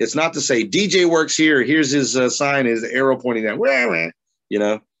 It's not to say DJ works here. Here's his sign, his arrow pointing down.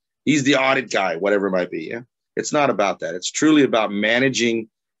 He's the audit guy, whatever it might be. Yeah, it's not about that. It's truly about managing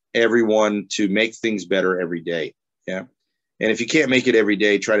everyone to make things better every day. Yeah, and if you can't make it every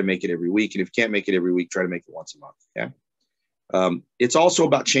day, try to make it every week. And if you can't make it every week, try to make it once a month. Yeah, it's also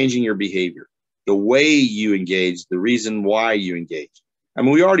about changing your behavior, the way you engage, the reason why you engage. I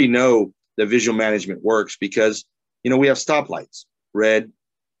mean, we already know that visual management works because we have stoplights, red,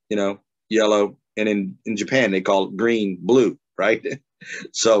 yellow, and in Japan they call it green, blue, right?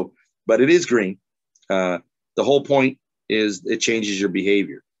 So, but it is green. The whole point is it changes your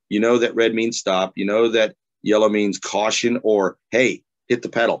behavior. You know that red means stop. You know that yellow means caution or, hey, hit the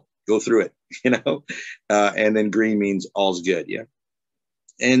pedal, go through it, and then green means all's good. Yeah.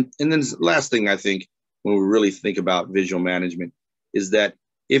 And then the last thing I think when we really think about visual management is that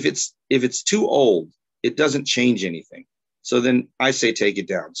if it's too old, it doesn't change anything. So then I say take it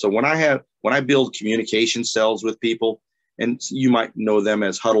down. So when I build communication cells with people, and you might know them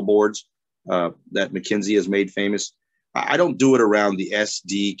as huddle boards that McKinsey has made famous, I don't do it around the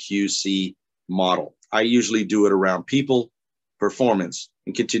SDQC model. I usually do it around people, performance,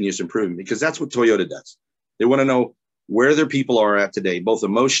 and continuous improvement, because that's what Toyota does. They want to know where their people are at today, both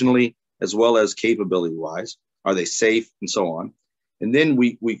emotionally as well as capability-wise. Are they safe, and so on. And then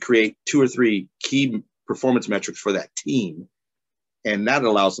we create 2 or 3 key performance metrics for that team, and that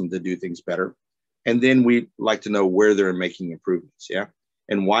allows them to do things better. And then we like to know where they're making improvements, yeah,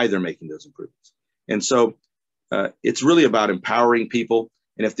 and why they're making those improvements. And so it's really about empowering people.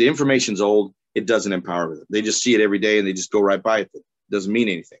 And if the information's old, it doesn't empower them. They just see it every day and they just go right by it. It doesn't mean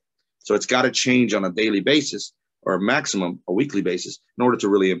anything. So it's got to change on a daily basis, or a maximum a weekly basis, in order to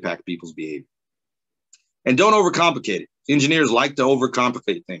really impact people's behavior. And don't overcomplicate it. Engineers like to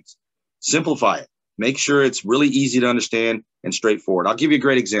overcomplicate things. Simplify it. Make sure it's really easy to understand and straightforward. I'll give you a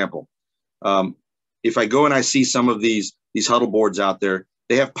great example. If I go and I see some of these huddle boards out there,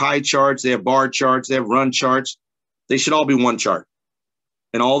 they have pie charts, they have bar charts, they have run charts. They should all be one chart.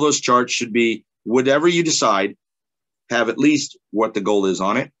 And all those charts should be, whatever you decide, have at least what the goal is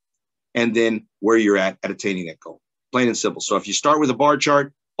on it, and then where you're at attaining that goal. Plain and simple. So if you start with a bar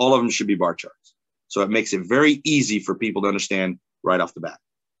chart, all of them should be bar charts. So it makes it very easy for people to understand right off the bat.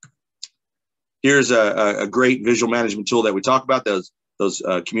 Here's a great visual management tool that we talk about, those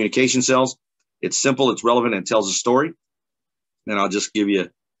communication cells. It's simple, it's relevant, and it tells a story. And I'll just give you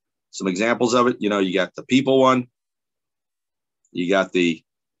some examples of it. You know, you got the people one, you got the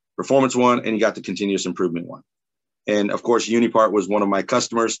performance one, and you got the continuous improvement one. And of course, Unipart was one of my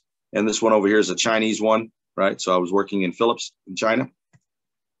customers. And this one over here is a Chinese one, right? So I was working in Philips in China.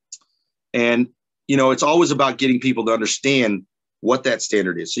 And, you know, it's always about getting people to understand what that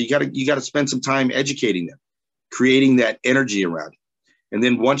standard is. So you got to spend some time educating them, creating that energy around it. And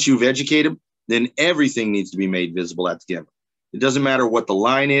then once you've educated them, then everything needs to be made visible at the camera. It doesn't matter what the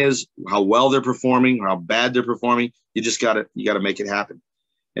line is, how well they're performing, or how bad they're performing. You got to make it happen.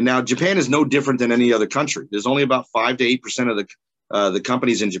 And now Japan is no different than any other country. There's only about 5 to 8% of the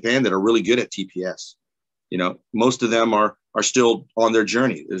companies in Japan that are really good at TPS. You know, most of them are still on their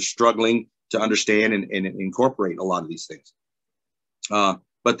journey. They're struggling to understand and incorporate a lot of these things.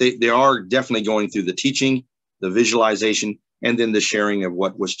 But they are definitely going through the teaching, the visualization, and then the sharing of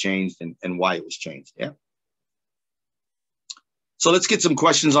what was changed and why it was changed. Yeah. So let's get some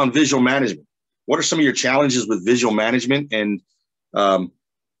questions on visual management. What are some of your challenges with visual management, and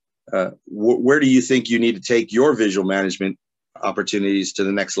where do you think you need to take your visual management opportunities to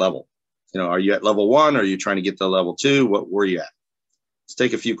the next level? You know, are you at level 1? Are you trying to get to level 2? Where are you at? Let's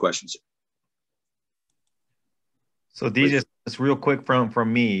take a few questions. So these just real quick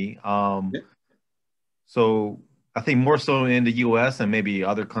from me. Yeah. So I think more so in the U.S. and maybe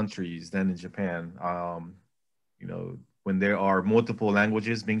other countries than in Japan. You know, when there are multiple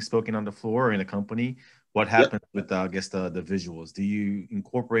languages being spoken on the floor in a company, what happens with, I guess, the visuals? Do you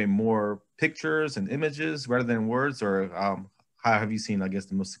incorporate more pictures and images rather than words, or how have you seen, I guess,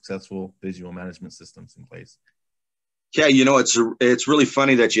 the most successful visual management systems in place? Yeah, you know, it's really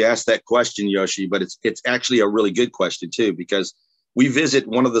funny that you asked that question, Yoshi, but it's actually a really good question too, because we visit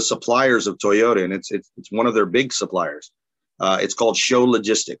one of the suppliers of Toyota, and it's one of their big suppliers. It's called Show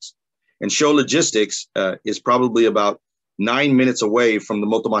Logistics, and Show Logistics is probably about 9 minutes away from the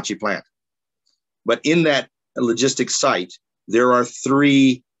Motomachi plant. But in that logistics site, there are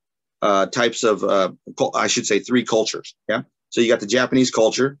 3 types of, I should say 3 cultures. Yeah. So you got the Japanese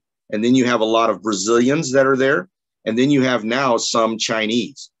culture, and then you have a lot of Brazilians that are there. And then you have now some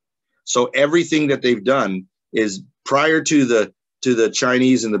Chinese. So everything that they've done is, prior to the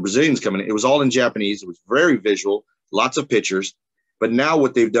Chinese and the Brazilians coming in, it was all in Japanese. It was very visual, lots of pictures. But now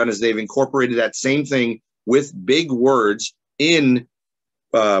what they've done is they've incorporated that same thing with big words in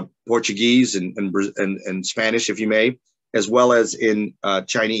Portuguese and Spanish, if you may, as well as in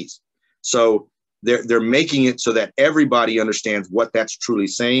Chinese. So they're making it so that everybody understands what that's truly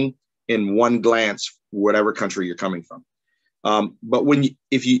saying in one glance, whatever country you're coming from. But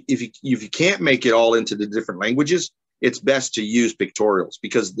if you can't make it all into the different languages, it's best to use pictorials,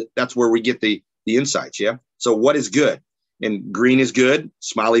 because that's where we get the insights. Yeah. So what is good? And green is good,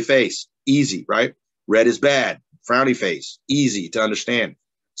 smiley face, easy, right? Red is bad, frowny face, easy to understand.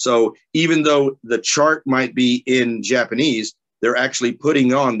 So even though the chart might be in Japanese, they're actually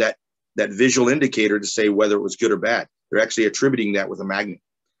putting on that visual indicator to say whether it was good or bad. They're actually attributing that with a magnet.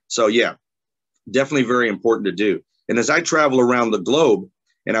 So yeah, definitely very important to do. And as I travel around the globe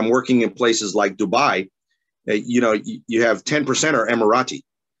and I'm working in places like Dubai, you know, you have 10% are Emirati.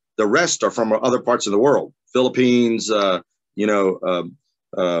 The rest are from other parts of the world, Philippines, Nepal,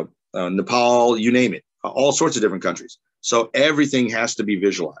 you name it, all sorts of different countries. So everything has to be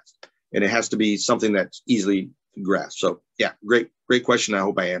visualized, and it has to be something that's easily grasped. So yeah, great question. I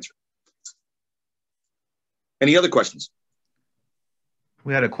hope I answered. Any other questions?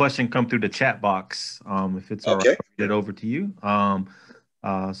 We had a question come through the chat box. If it's all right, I'll read it over to you.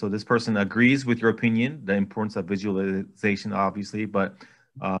 So this person agrees with your opinion, the importance of visualization, obviously, but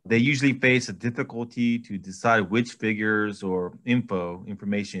they usually face a difficulty to decide which figures or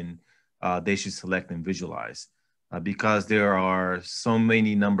information they should select and visualize, because there are so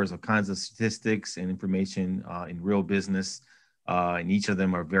many numbers of kinds of statistics and information in real business, and each of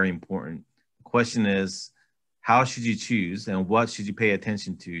them are very important. The question is, how should you choose, and what should you pay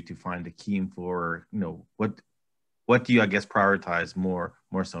attention to find the key info, or, you know, what do you, I guess, prioritize more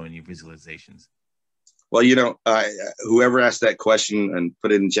so in your visualizations? Well, you know, whoever asked that question and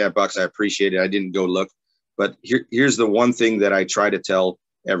put it in the chat box, I appreciate it. I didn't go look, but here's the one thing that I try to tell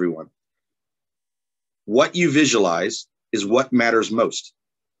everyone. What you visualize is what matters most.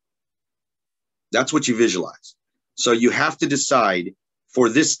 That's what you visualize. So you have to decide, for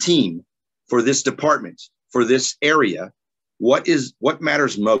this team, for this department, for this area, what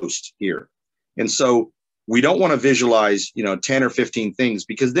matters most here. And so we don't want to visualize, you know, 10 or 15 things,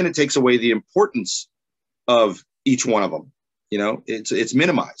 because then it takes away the importance of each one of them. You know, it's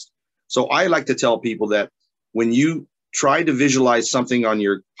minimized. So I like to tell people that when you try to visualize something on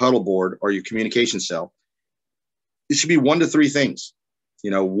your huddle board or your communication cell, it should be 1 to 3 things,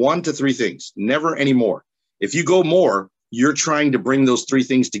 1 to 3 things, never any more. If you go more, you're trying to bring those 3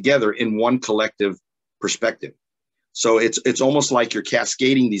 things together in one collective perspective. So it's almost like you're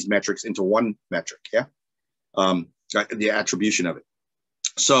cascading these metrics into one metric. Yeah. The attribution of it.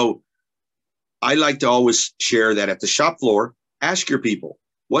 So I like to always share that at the shop floor, ask your people,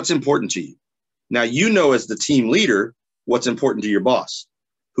 what's important to you? Now, as the team leader, what's important to your boss,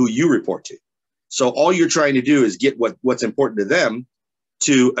 who you report to. So all you're trying to do is get what's important to them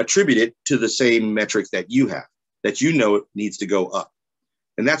to attribute it to the same metric that you have, that it needs to go up.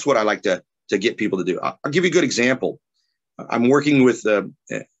 And that's what I like to get people to do. I'll give you a good example. I'm working with,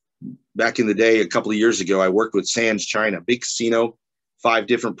 back in the day, a couple of years ago, I worked with Sands China, big casino, 5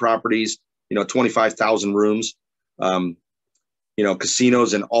 different properties, 25,000 rooms,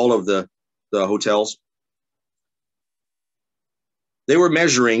 casinos and all of the hotels. They were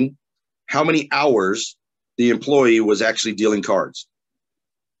measuring how many hours the employee was actually dealing cards.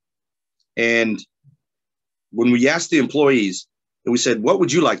 And when we asked the employees, and we said, what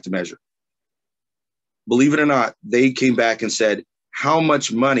would you like to measure? Believe it or not, they came back and said, how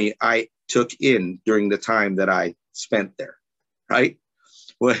much money I took in during the time that I spent there, right?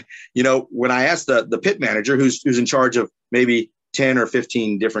 Well, when I asked the pit manager, who's in charge of maybe 10 or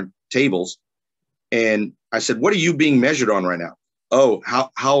 15 different tables, and I said, what are you being measured on right now? Oh,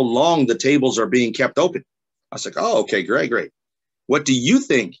 how long the tables are being kept open. I was like, oh, okay, great. What do you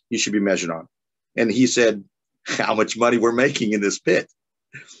think you should be measured on? And he said, how much money we're making in this pit.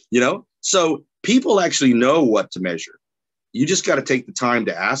 So people actually know what to measure. You just got to take the time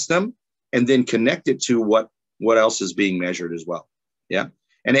to ask them and then connect it to what else is being measured as well. Yeah.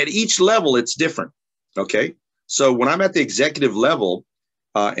 And at each level, it's different. Okay. So when I'm at the executive level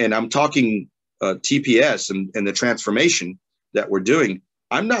and I'm talking TPS and the transformation that we're doing,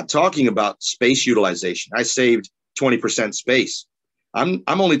 I'm not talking about space utilization. I saved 20% space. I'm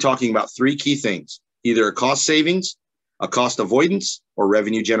only talking about 3 key things, either a cost savings, a cost avoidance, or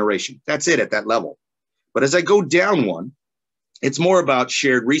revenue generation. That's it at that level. But as I go down one, it's more about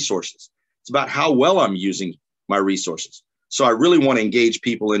shared resources. It's about how well I'm using my resources. So I really want to engage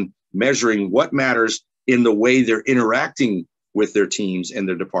people in measuring what matters in the way they're interacting with their teams and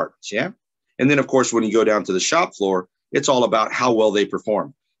their departments. Yeah. And then, of course, when you go down to the shop floor, it's all about how well they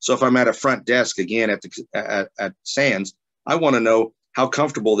perform. So if I'm at a front desk, again, at Sands, I want to know how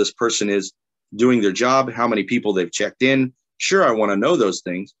comfortable this person is doing their job, how many people they've checked in. Sure, I want to know those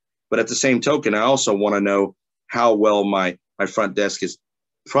things. But at the same token, I also want to know how well my front desk is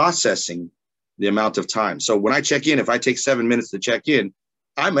processing the amount of time. So when I check in, if I take 7 minutes to check in,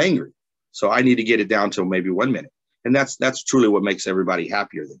 I'm angry. So I need to get it down to maybe 1 minute. And that's truly what makes everybody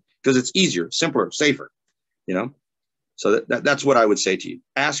happier, because it's easier, simpler, safer, So that's what I would say to you.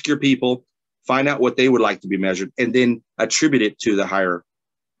 Ask your people, find out what they would like to be measured, and then attribute it to the higher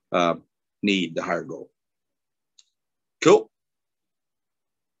need, the higher goal. Cool.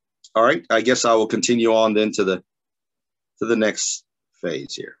 All right. I guess I will continue on then to the next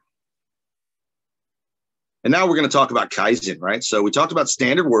phase here. And now we're going to talk about Kaizen, right? So we talked about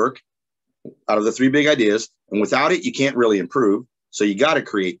standard work out of the 3 big ideas, and without it, you can't really improve. So you got to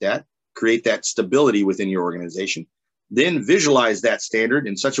create that stability within your organization. Then visualize that standard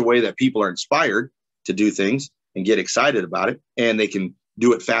in such a way that people are inspired to do things and get excited about it, and they can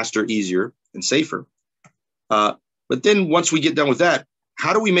do it faster, easier, and safer. But then once we get done with that,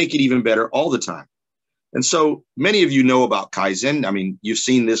 how do we make it even better all the time? And so many of you know about Kaizen. I mean, you've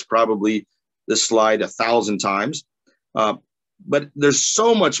seen this slide 1,000 times, but there's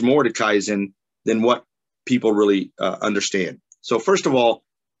so much more to Kaizen than what people really understand. So first of all,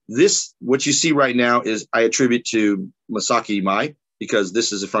 what you see right now is I attribute to Masaki Imai, because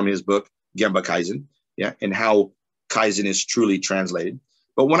this is from his book, Gemba Kaizen, and how Kaizen is truly translated.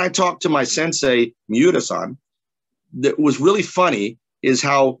 But when I talked to my sensei, Miura-san, that was really funny is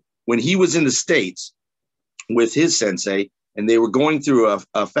how when he was in the States with his sensei and they were going through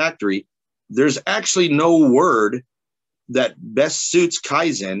a factory, there's actually no word that best suits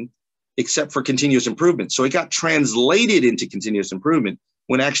Kaizen except for continuous improvement. So it got translated into continuous improvement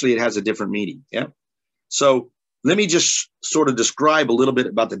when actually it has a different meaning. Yeah. So let me just sort of describe a little bit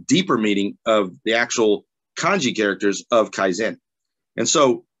about the deeper meaning of the actual kanji characters of Kaizen. And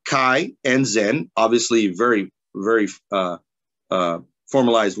so Kai and Zen, obviously very, very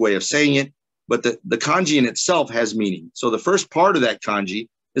formalized way of saying it, but the kanji in itself has meaning. So the first part of that kanji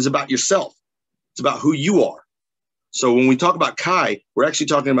is about yourself. It's about who you are. So when we talk about Kai, we're actually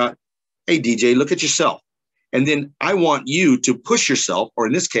talking about, hey, DJ, look at yourself. And then I want you to push yourself, or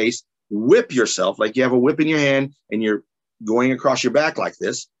in this case, whip yourself, like you have a whip in your hand and you're going across your back like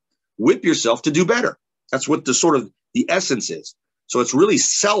this, whip yourself to do better. That's what the sort of the essence is. So it's really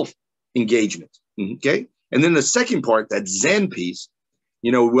self-engagement, okay? And then the second part, that Zen piece,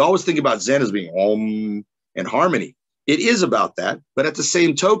 you know, we always think about Zen as being Om and harmony. It is about that, but at the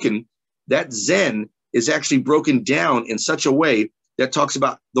same token, that Zen is actually broken down in such a way that talks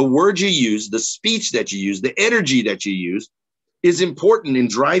about the words you use, the speech that you use, the energy that you use is important in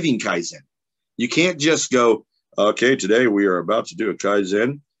driving Kaizen. You can't just go, okay, today we are about to do a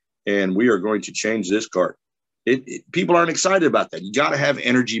Kaizen and we are going to change this cart. People aren't excited about that. You got to have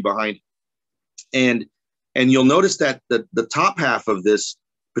energy behind it. And you'll notice that the top half of this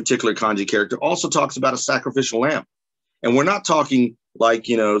particular kanji character also talks about a sacrificial lamb. And we're not talking like,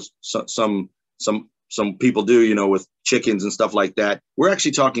 you know, some people do, you know, with chickens and stuff like that. We're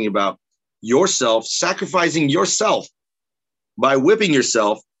actually talking about yourself, sacrificing yourself by whipping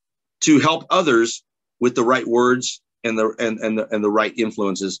yourself to help others with the right words and the right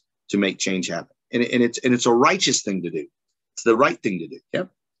influences to make change happen. And it's a righteous thing to do. It's the right thing to do.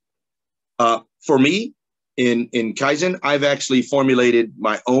 Yeah. For me, in Kaizen, I've actually formulated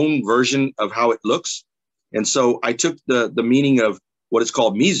my own version of how it looks. And so I took the meaning of what is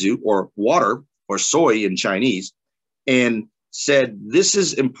called mizu, or water, or soy in Chinese, and said, this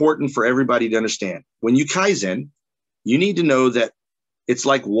is important for everybody to understand. When you Kaizen, you need to know that it's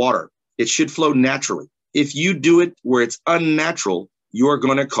like water. It should flow naturally. If you do it where it's unnatural, you are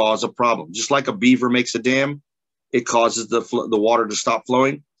going to cause a problem. Just like a beaver makes a dam, it causes the water to stop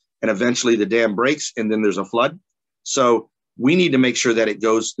flowing, and eventually the dam breaks, and then there's a flood. So we need to make sure that it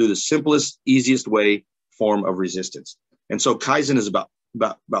goes through the simplest, easiest form of resistance. And so Kaizen is about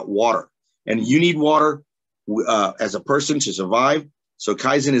water, and you need water as a person to survive. So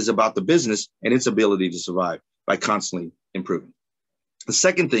Kaizen is about the business and its ability to survive by constantly improving. The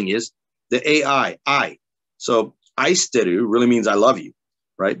second thing is the AI, I. So aishiteru really means I love you,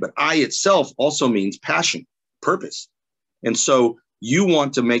 right? But I itself also means passion, purpose. And so you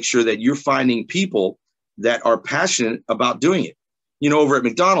want to make sure that you're finding people that are passionate about doing it. You know, over at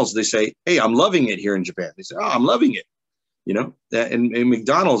McDonald's, they say, hey, I'm loving it here in Japan. They say, oh, I'm loving it. You know, and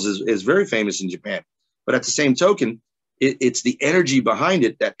McDonald's is very famous in Japan. But at the same token, it's the energy behind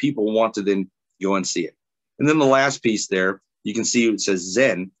it that people want to then go and see it. And then the last piece there, you can see it says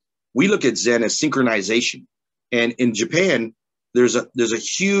Zen. We look at Zen as synchronization. And in Japan, there's a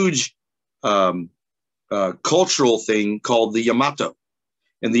huge cultural thing called the Yamato.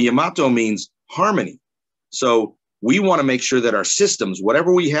 And the Yamato means harmony. So we want to make sure that our systems,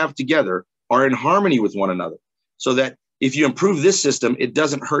 whatever we have together, are in harmony with one another, so that if you improve this system, it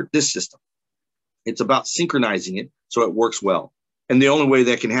doesn't hurt this system. It's about synchronizing it so it works well. And the only way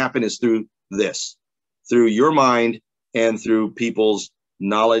that can happen is through this, through your mind and through people's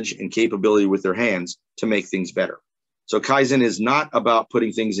knowledge and capability with their hands to make things better. So Kaizen is not about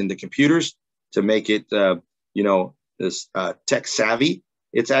putting things into computers to make it, this tech savvy.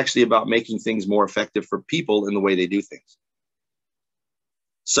 It's actually about making things more effective for people in the way they do things.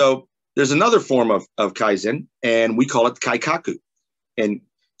 So there's another form of Kaizen, and we call it Kaikaku. And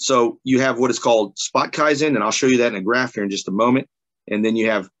so you have what is called Spot Kaizen, and I'll show you that in a graph here in just a moment. And then you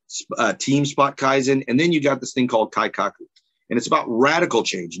have Team Spot Kaizen, and then you got this thing called Kaikaku. And it's about radical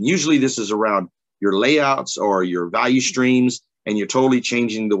change. And usually this is around your layouts or your value streams, and you're totally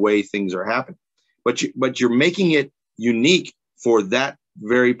changing the way things are happening. But you're making it unique for that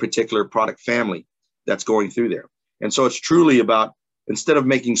very particular product family that's going through there. And so it's truly about, instead of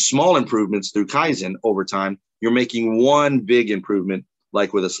making small improvements through Kaizen over time, you're making one big improvement,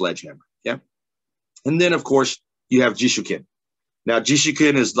 like with a sledgehammer. Yeah. And then, of course, you have Jishuken. Now,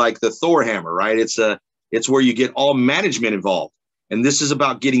 Jishuken is like the Thor hammer, right? It's where you get all management involved. And this is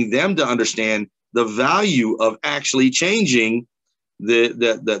about getting them to understand the value of actually changing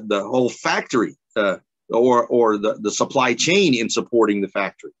the whole factory or the supply chain in supporting the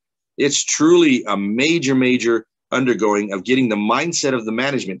factory. It's truly a major undergoing of getting the mindset of the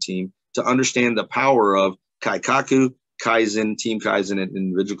management team to understand the power of Kaikaku, Kaizen, Team Kaizen, and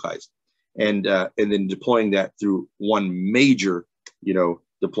Individual Kaizen, and then deploying that through one major,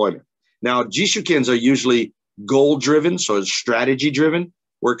 deployment. Now, Jishukens are usually goal-driven, so it's strategy-driven,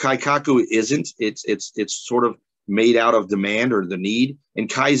 where Kaikaku isn't. It's sort of made out of demand or the need, and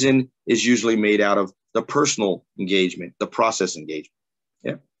Kaizen is usually made out of the personal engagement, the process engagement.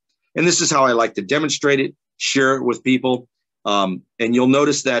 Yeah, and this is how I like to demonstrate it, share it with people, and you'll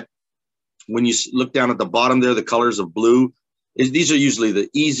notice that when you look down at the bottom there, the colors of blue, these are usually the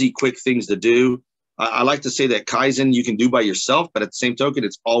easy, quick things to do. I like to say that Kaizen you can do by yourself, but at the same token,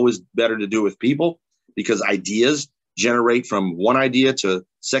 it's always better to do with people, because ideas generate from one idea to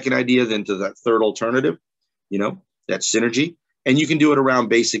second idea, then to that third alternative, that synergy. And you can do it around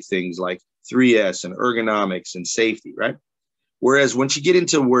basic things like 3S and ergonomics and safety, right? Whereas once you get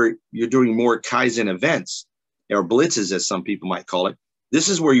into where you're doing more Kaizen events or blitzes, as some people might call it, this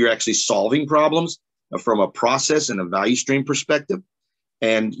is where you're actually solving problems from a process and a value stream perspective.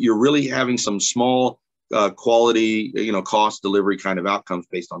 And you're really having some small quality, cost delivery kind of outcomes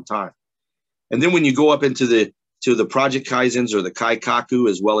based on time. And then when you go up into the project Kaizens or the Kaikaku,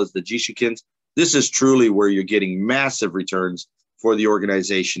 as well as the Jishukins, this is truly where you're getting massive returns for the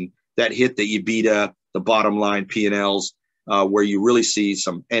organization that hit the EBITDA, the bottom line P&Ls, where you really see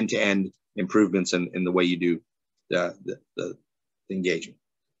some end-to-end improvements in the way you do the engagement.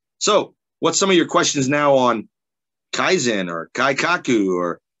 So what's some of your questions now on Kaizen or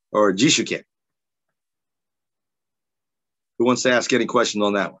Kaikaku or Jishuken? Who wants to ask any questions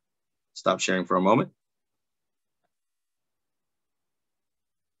on that one? Stop sharing for a moment.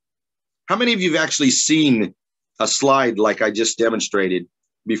 How many of you have actually seen a slide like I just demonstrated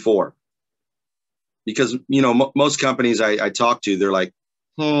before? Because, most companies I talk to, they're like,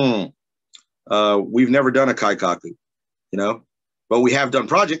 we've never done a Kaikaku, but we have done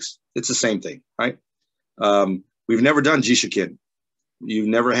projects. It's the same thing, right? We've never done Jishuken. You've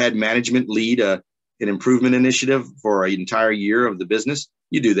never had management lead an improvement initiative for an entire year of the business.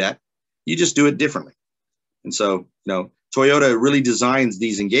 You do that. You just do it differently. And so, Toyota really designs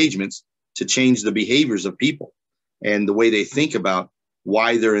these engagements to change the behaviors of people and the way they think about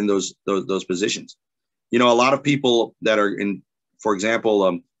why they're in those positions. A lot of people that are in, for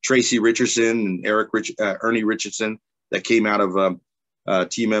example, Tracy Richardson and Ernie Richardson that came out of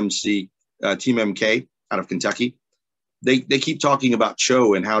Team MK out of Kentucky. They keep talking about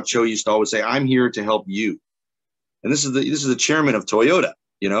Cho and how Cho used to always say, "I'm here to help you." And this is the chairman of Toyota.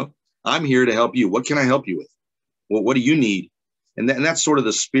 I'm here to help you. What can I help you with? Well, what do you need? And that's sort of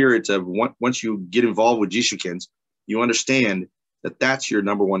the spirit of once you get involved with Jishukens, you understand that that's your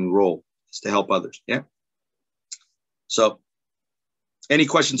number one role, is to help others. Yeah. So any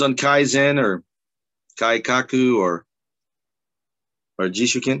questions on Kaizen or Kaikaku or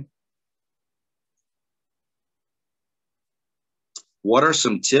Jishuken? What are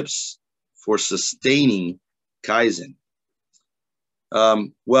some tips for sustaining Kaizen?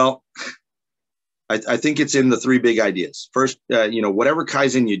 Well, I think it's in the three big ideas. First, whatever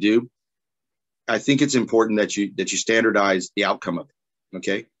Kaizen you do, I think it's important that you standardize the outcome of it.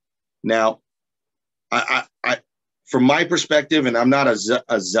 Okay. Now, I from my perspective, and I'm not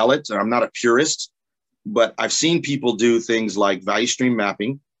a zealot, and I'm not a purist, but I've seen people do things like value stream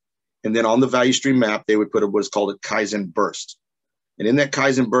mapping, and then on the value stream map, they would put what's called a Kaizen burst. And in that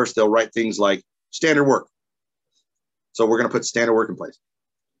Kaizen burst, they'll write things like standard work. So we're going to put standard work in place.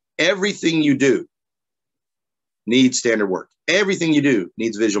 Everything you do needs standard work. Everything you do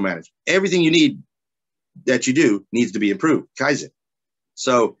needs visual management. Everything you need that you do needs to be improved, Kaizen.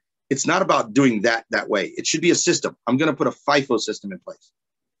 So it's not about doing that way. It should be a system. I'm going to put a FIFO system in place.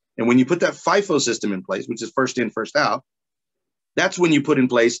 And when you put that FIFO system in place, which is first in, first out, that's when you put in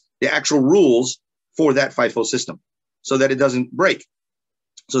place the actual rules for that FIFO system so that it doesn't break,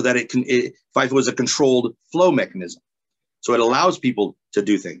 so that FIFO is a controlled flow mechanism. So it allows people to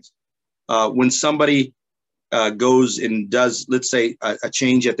do things. When somebody goes and does, let's say, a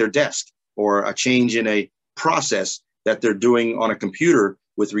change at their desk or a change in a process that they're doing on a computer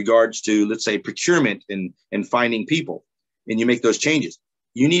with regards to, let's say, procurement and finding people, and you make those changes,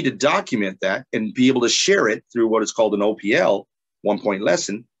 you need to document that and be able to share it through what is called an OPL, 1-point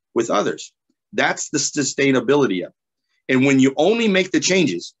lesson, with others. That's the sustainability of it. And when you only make the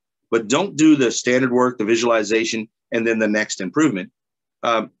changes, but don't do the standard work, the visualization, and then the next improvement,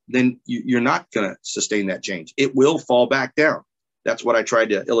 then you're not going to sustain that change. It will fall back down. That's what I tried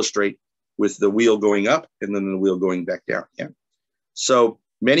to illustrate with the wheel going up and then the wheel going back down. Yeah. So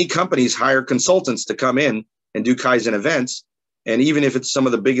many companies hire consultants to come in and do Kaizen events. And even if it's some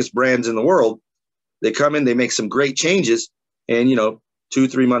of the biggest brands in the world, they come in, they make some great changes. And,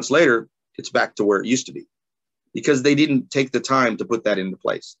 2-3 months later, it's back to where it used to be because they didn't take the time to put that into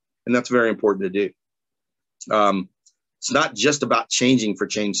place. And that's very important to do. It's not just about changing for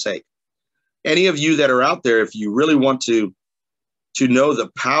change's sake. Any of you that are out there, if you really want to know the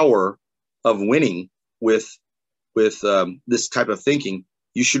power of winning with this type of thinking,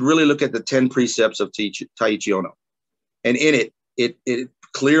 you should really look at the 10 precepts of Taiichi Ohno. And in it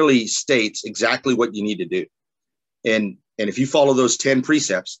clearly states exactly what you need to do. And if you follow those 10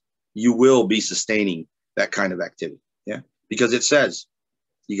 precepts, you will be sustaining that kind of activity. Yeah. Because it says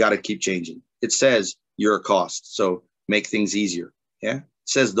you got to keep changing. It says you're a cost. So make things easier. Yeah. It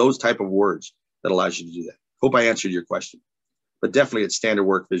says those type of words that allows you to do that. Hope I answered your question. But definitely it's standard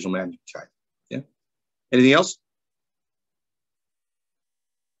work, visual management guide. Yeah. Anything else?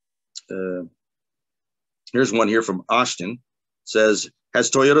 Here's one here from Ashton. Says, has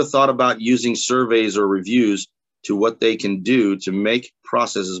Toyota thought about using surveys or reviews to what they can do to make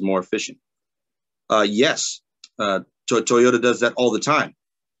processes more efficient? Yes, Toyota does that all the time.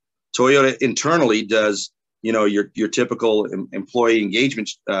 Toyota internally does, your typical employee engagement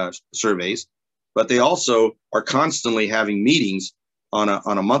surveys, but they also are constantly having meetings on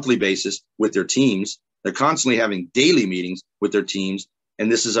a monthly basis with their teams. They're constantly having daily meetings with their teams.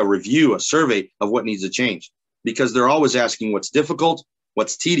 And this is a review, a survey of what needs to change, because they're always asking what's difficult,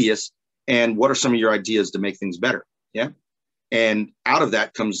 what's tedious, and what are some of your ideas to make things better. Yeah. And out of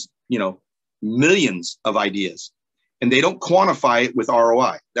that comes, millions of ideas, and they don't quantify it with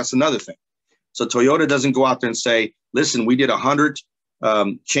ROI. That's another thing. So Toyota doesn't go out there and say, listen, we did 100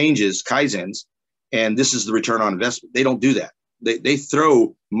 changes, Kaizens, and this is the return on investment. They don't do that. They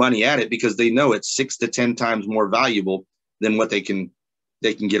throw money at it because they know it's 6 to 10 times more valuable than what they can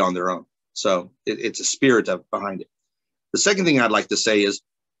get on their own. So it's a spirit behind it. The second thing I'd like to say is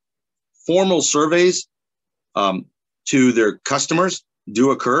formal surveys to their customers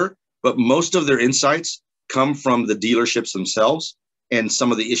do occur, but most of their insights come from the dealerships themselves and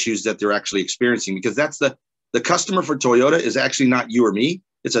some of the issues that they're actually experiencing, because that's the customer for Toyota is actually not you or me.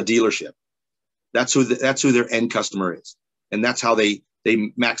 It's a dealership. That's who their end customer is. And that's how they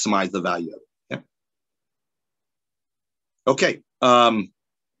maximize the value of it. Yeah. Okay.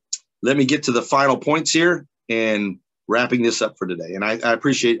 Let me get to the final points here and wrapping this up for today. And I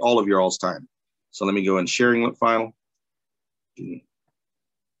appreciate all of your all's time. So let me go and sharing what final.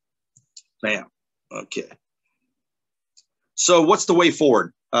 Bam. Okay. So what's the way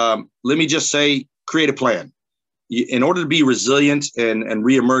forward? Let me just say, create a plan. In order to be resilient and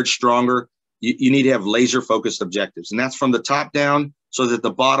reemerge stronger, you need to have laser focused objectives. And that's from the top down so that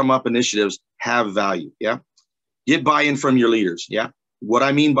the bottom up initiatives have value. Yeah. Get buy-in from your leaders. Yeah. What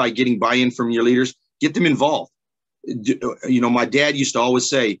I mean by getting buy-in from your leaders, get them involved. My dad used to always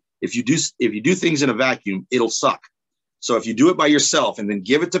say, if you do things in a vacuum, it'll suck. So if you do it by yourself and then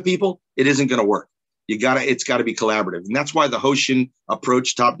give it to people, it isn't going to work. It's got to be collaborative. And that's why the Hoshin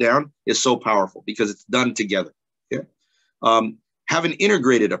approach top down is so powerful, because it's done together. Yeah. Have an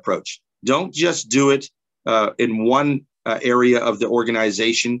integrated approach. Don't just do it in one area of the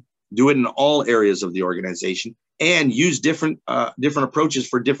organization. Do it in all areas of the organization, and use different approaches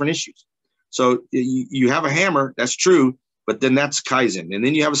for different issues. So you have a hammer, that's true, but then that's Kaizen. And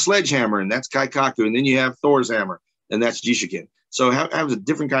then you have a sledgehammer, and that's Kaikaku. And then you have Thor's hammer, and that's Jishiken. So have a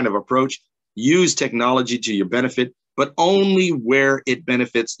different kind of approach. Use technology to your benefit, but only where it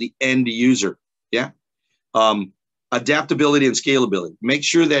benefits the end user. Yeah. Adaptability and scalability. Make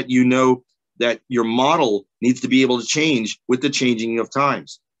sure that you know that your model needs to be able to change with the changing of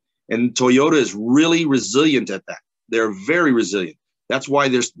times. And Toyota is really resilient at that. They're very resilient. That's why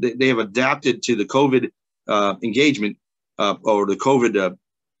they have adapted to the COVID engagement or the COVID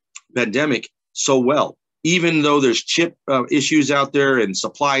pandemic so well. Even though there's chip issues out there and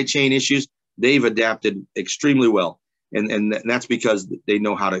supply chain issues, they've adapted extremely well. And that's because they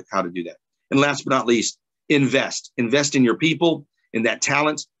know how to do that. And last but not least, invest in your people, in that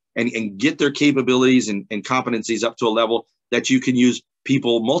talent, and get their capabilities and competencies up to a level that you can use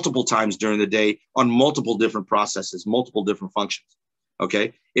people multiple times during the day on multiple different processes, multiple different functions.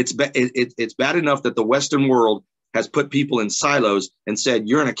 Okay. It's bad enough that the Western world has put people in silos and said,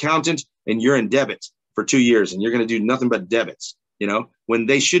 you're an accountant and you're in debits for 2 years and you're going to do nothing but debits, when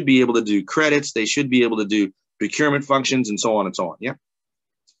they should be able to do credits, they should be able to do procurement functions and so on and so on. Yeah.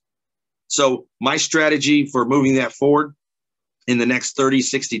 So my strategy for moving that forward in the next 30,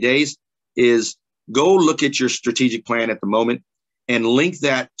 60 days is go look at your strategic plan at the moment and link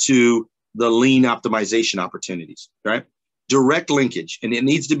that to the lean optimization opportunities, right? Direct linkage. And it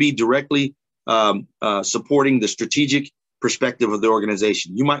needs to be directly supporting the strategic perspective of the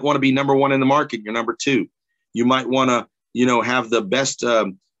organization. You might want to be number one in the market. You're number two. You might want to, have the best,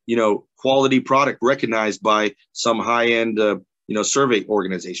 quality product recognized by some high-end, survey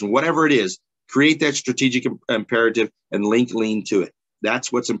organization. Whatever it is, create that strategic imperative and link lean to it.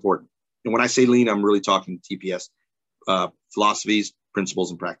 That's what's important. And when I say lean, I'm really talking TPS philosophies, principles,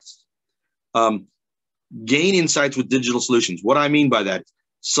 and practices. Gain insights with digital solutions. What I mean by that,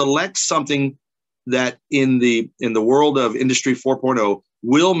 select something that in the world of Industry 4.0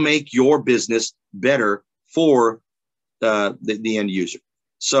 will make your business better for the end user.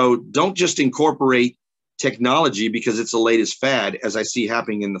 So don't just incorporate technology because it's the latest fad, as I see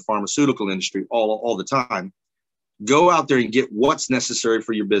happening in the pharmaceutical industry all the time. Go out there and get what's necessary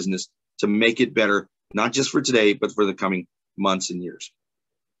for your business to make it better not just for today, but for the coming months and years.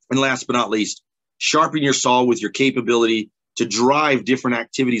 And last but not least, sharpen your saw with your capability to drive different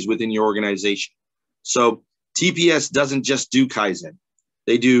activities within your organization. So TPS doesn't just do Kaizen.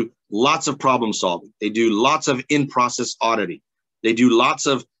 They do lots of problem solving. They do lots of in-process auditing. They do lots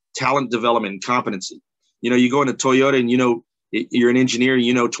of talent development and competency. You know, you go into Toyota and, you know, you're an engineer,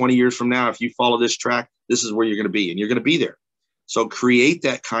 you know, 20 years from now, if you follow this track, this is where you're going to be, and you're going to be there. So create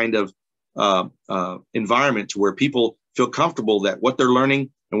that kind of environment to where people feel comfortable that what they're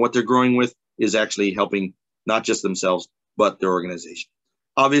learning and what they're growing with is actually helping not just themselves, but their organization.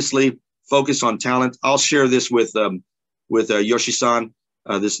 Obviously, focus on talent. I'll share this with Yoshi-san,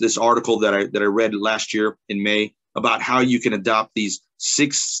 this article that I read last year in May about how you can adopt these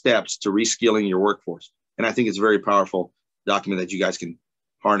 6 steps to reskilling your workforce. And I think it's a very powerful document that you guys can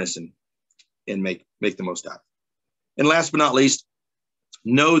harness and make the most out of. And last but not least,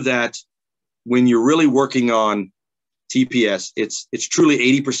 know that when you're really working on TPS, it's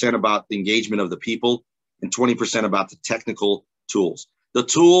truly 80% about the engagement of the people and 20% about the technical tools. The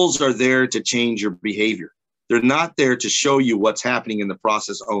tools are there to change your behavior. They're not there to show you what's happening in the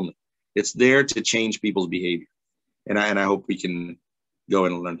process only. It's there to change people's behavior. And I hope we can go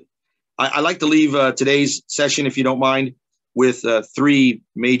and learn it. I like to leave today's session, if you don't mind, with 3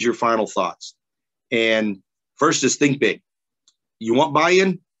 major final thoughts. And first is think big. You want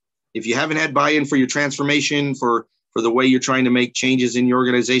buy-in? If you haven't had buy-in for your transformation, for the way you're trying to make changes in your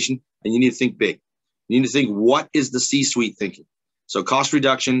organization, then you need to think big. You need to think, what is the C-suite thinking? So cost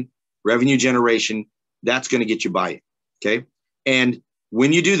reduction, revenue generation, that's going to get you buy-in, okay? And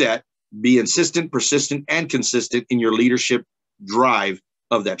when you do that, be insistent, persistent, and consistent in your leadership drive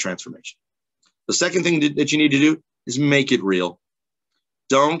of that transformation. The second thing that you need to do is make it real.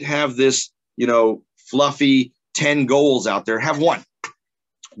 Don't have this, you know, fluffy 10 goals out there. Have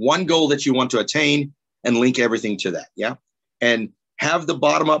one goal that you want to attain and link everything to that, yeah? And have the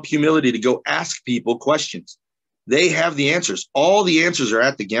bottom-up humility to go ask people questions. They have the answers. All the answers are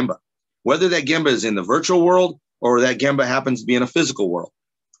at the Gemba. Whether that Gemba is in the virtual world or that Gemba happens to be in a physical world,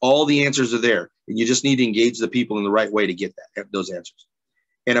 all the answers are there. And you just need to engage the people in the right way to get those answers.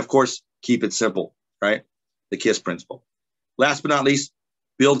 And of course, keep it simple, right? The KISS principle. Last but not least,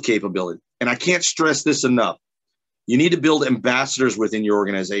 build capability. And I can't stress this enough. You need to build ambassadors within your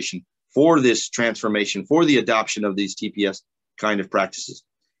organization for this transformation, for the adoption of these TPS kind of practices.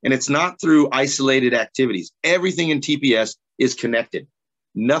 And it's not through isolated activities. Everything in TPS is connected.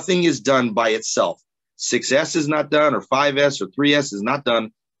 Nothing is done by itself. 6S is not done, or 5S or 3S is not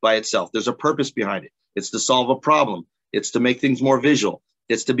done by itself. There's a purpose behind it. It's to solve a problem. It's to make things more visual.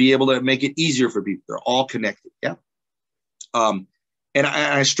 It's to be able to make it easier for people. They're all connected, yeah? And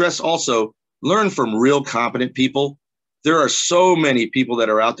I stress also, learn from real competent people. There are so many people that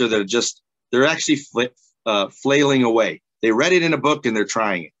are out there that are just, they're actually flailing away. They read it in a book and they're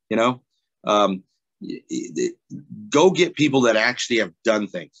trying it, you know? Go get people that actually have done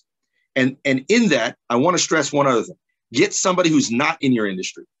things. And in that, I want to stress one other thing. Get somebody who's not in your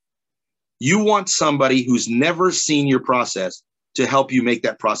industry. You want somebody who's never seen your process to help you make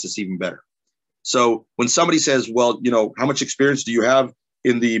that process even better. So when somebody says, well, you know, how much experience do you have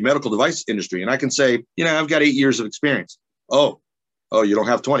in the medical device industry? And I can say, you know, I've got 8 years of experience. Oh, you don't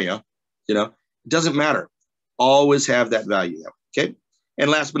have 20, huh? You know, it doesn't matter. Always have that value. Okay. And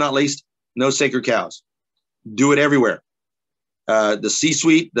last but not least, no sacred cows. Do it everywhere. The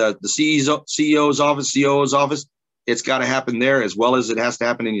C-suite, the CEO's office, COO's office, it's got to happen there as well as it has to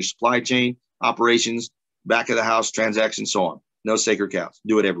happen in your supply chain, operations, back of the house, transactions, so on. No sacred cows.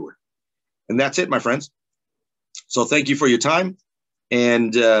 Do it everywhere. And that's it, my friends. So thank you for your time.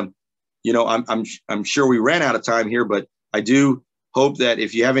 And, you know, I'm sure we ran out of time here, but I do hope that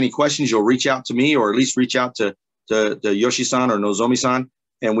if you have any questions, you'll reach out to me, or at least reach out to Yoshi-san or Nozomi-san,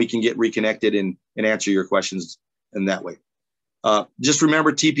 and we can get reconnected and answer your questions in that way. Just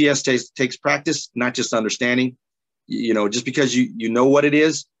remember, TPS takes practice, not just understanding. You know, just because you know what it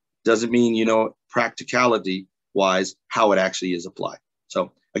is, doesn't mean you know practicality-wise how it actually is applied.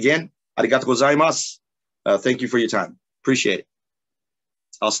 So again, arigatou gozaimasu. Thank you for your time. Appreciate it.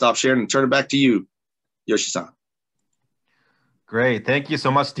 I'll stop sharing and turn it back to you, Yoshi-san. Great. Thank you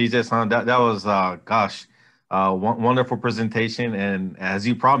so much, DJ-san. That was, wonderful presentation. And as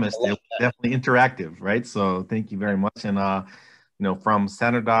you promised, it was definitely interactive, right? So thank you very much. And, you know, from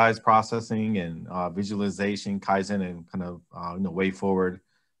standardized processing and visualization, Kaizen, and kind of, you know, way forward,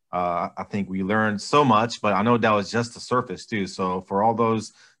 I think we learned so much, but I know that was just the surface too. So for all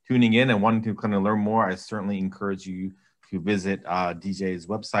those tuning in and wanting to kind of learn more, I certainly encourage you to visit DJ's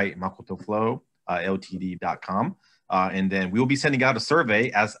website, makotoflow, ltd.com. And then we'll be sending out a survey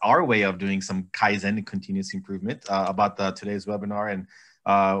as our way of doing some Kaizen and continuous improvement about today's webinar. And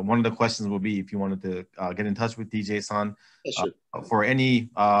one of the questions will be if you wanted to get in touch with DJ-san for any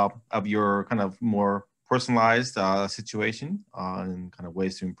of your kind of more personalized situation and kind of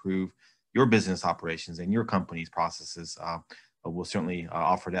ways to improve your business operations and your company's processes. We'll certainly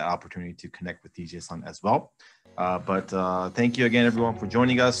offer that opportunity to connect with DJ-san as well. But thank you again, everyone, for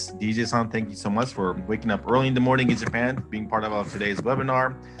joining us. DJ-san, thank you so much for waking up early in the morning in Japan, being part of today's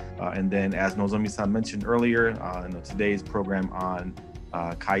webinar. And then, as Nozomi-san mentioned earlier, in today's program on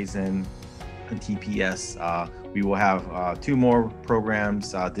Kaizen and TPS, we will have 2 more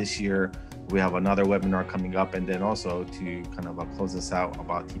programs this year. We have another webinar coming up, and then also to kind of close us out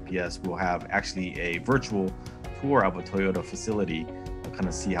about TPS, we'll have actually a virtual tour of a Toyota facility to kind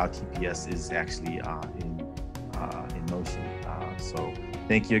of see how TPS is actually in motion. So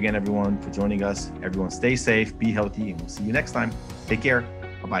thank you again, everyone, for joining us. Everyone stay safe, be healthy, and we'll see you next time. Take care.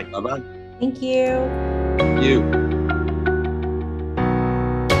 Bye-bye. Bye-bye. Thank you. Thank you.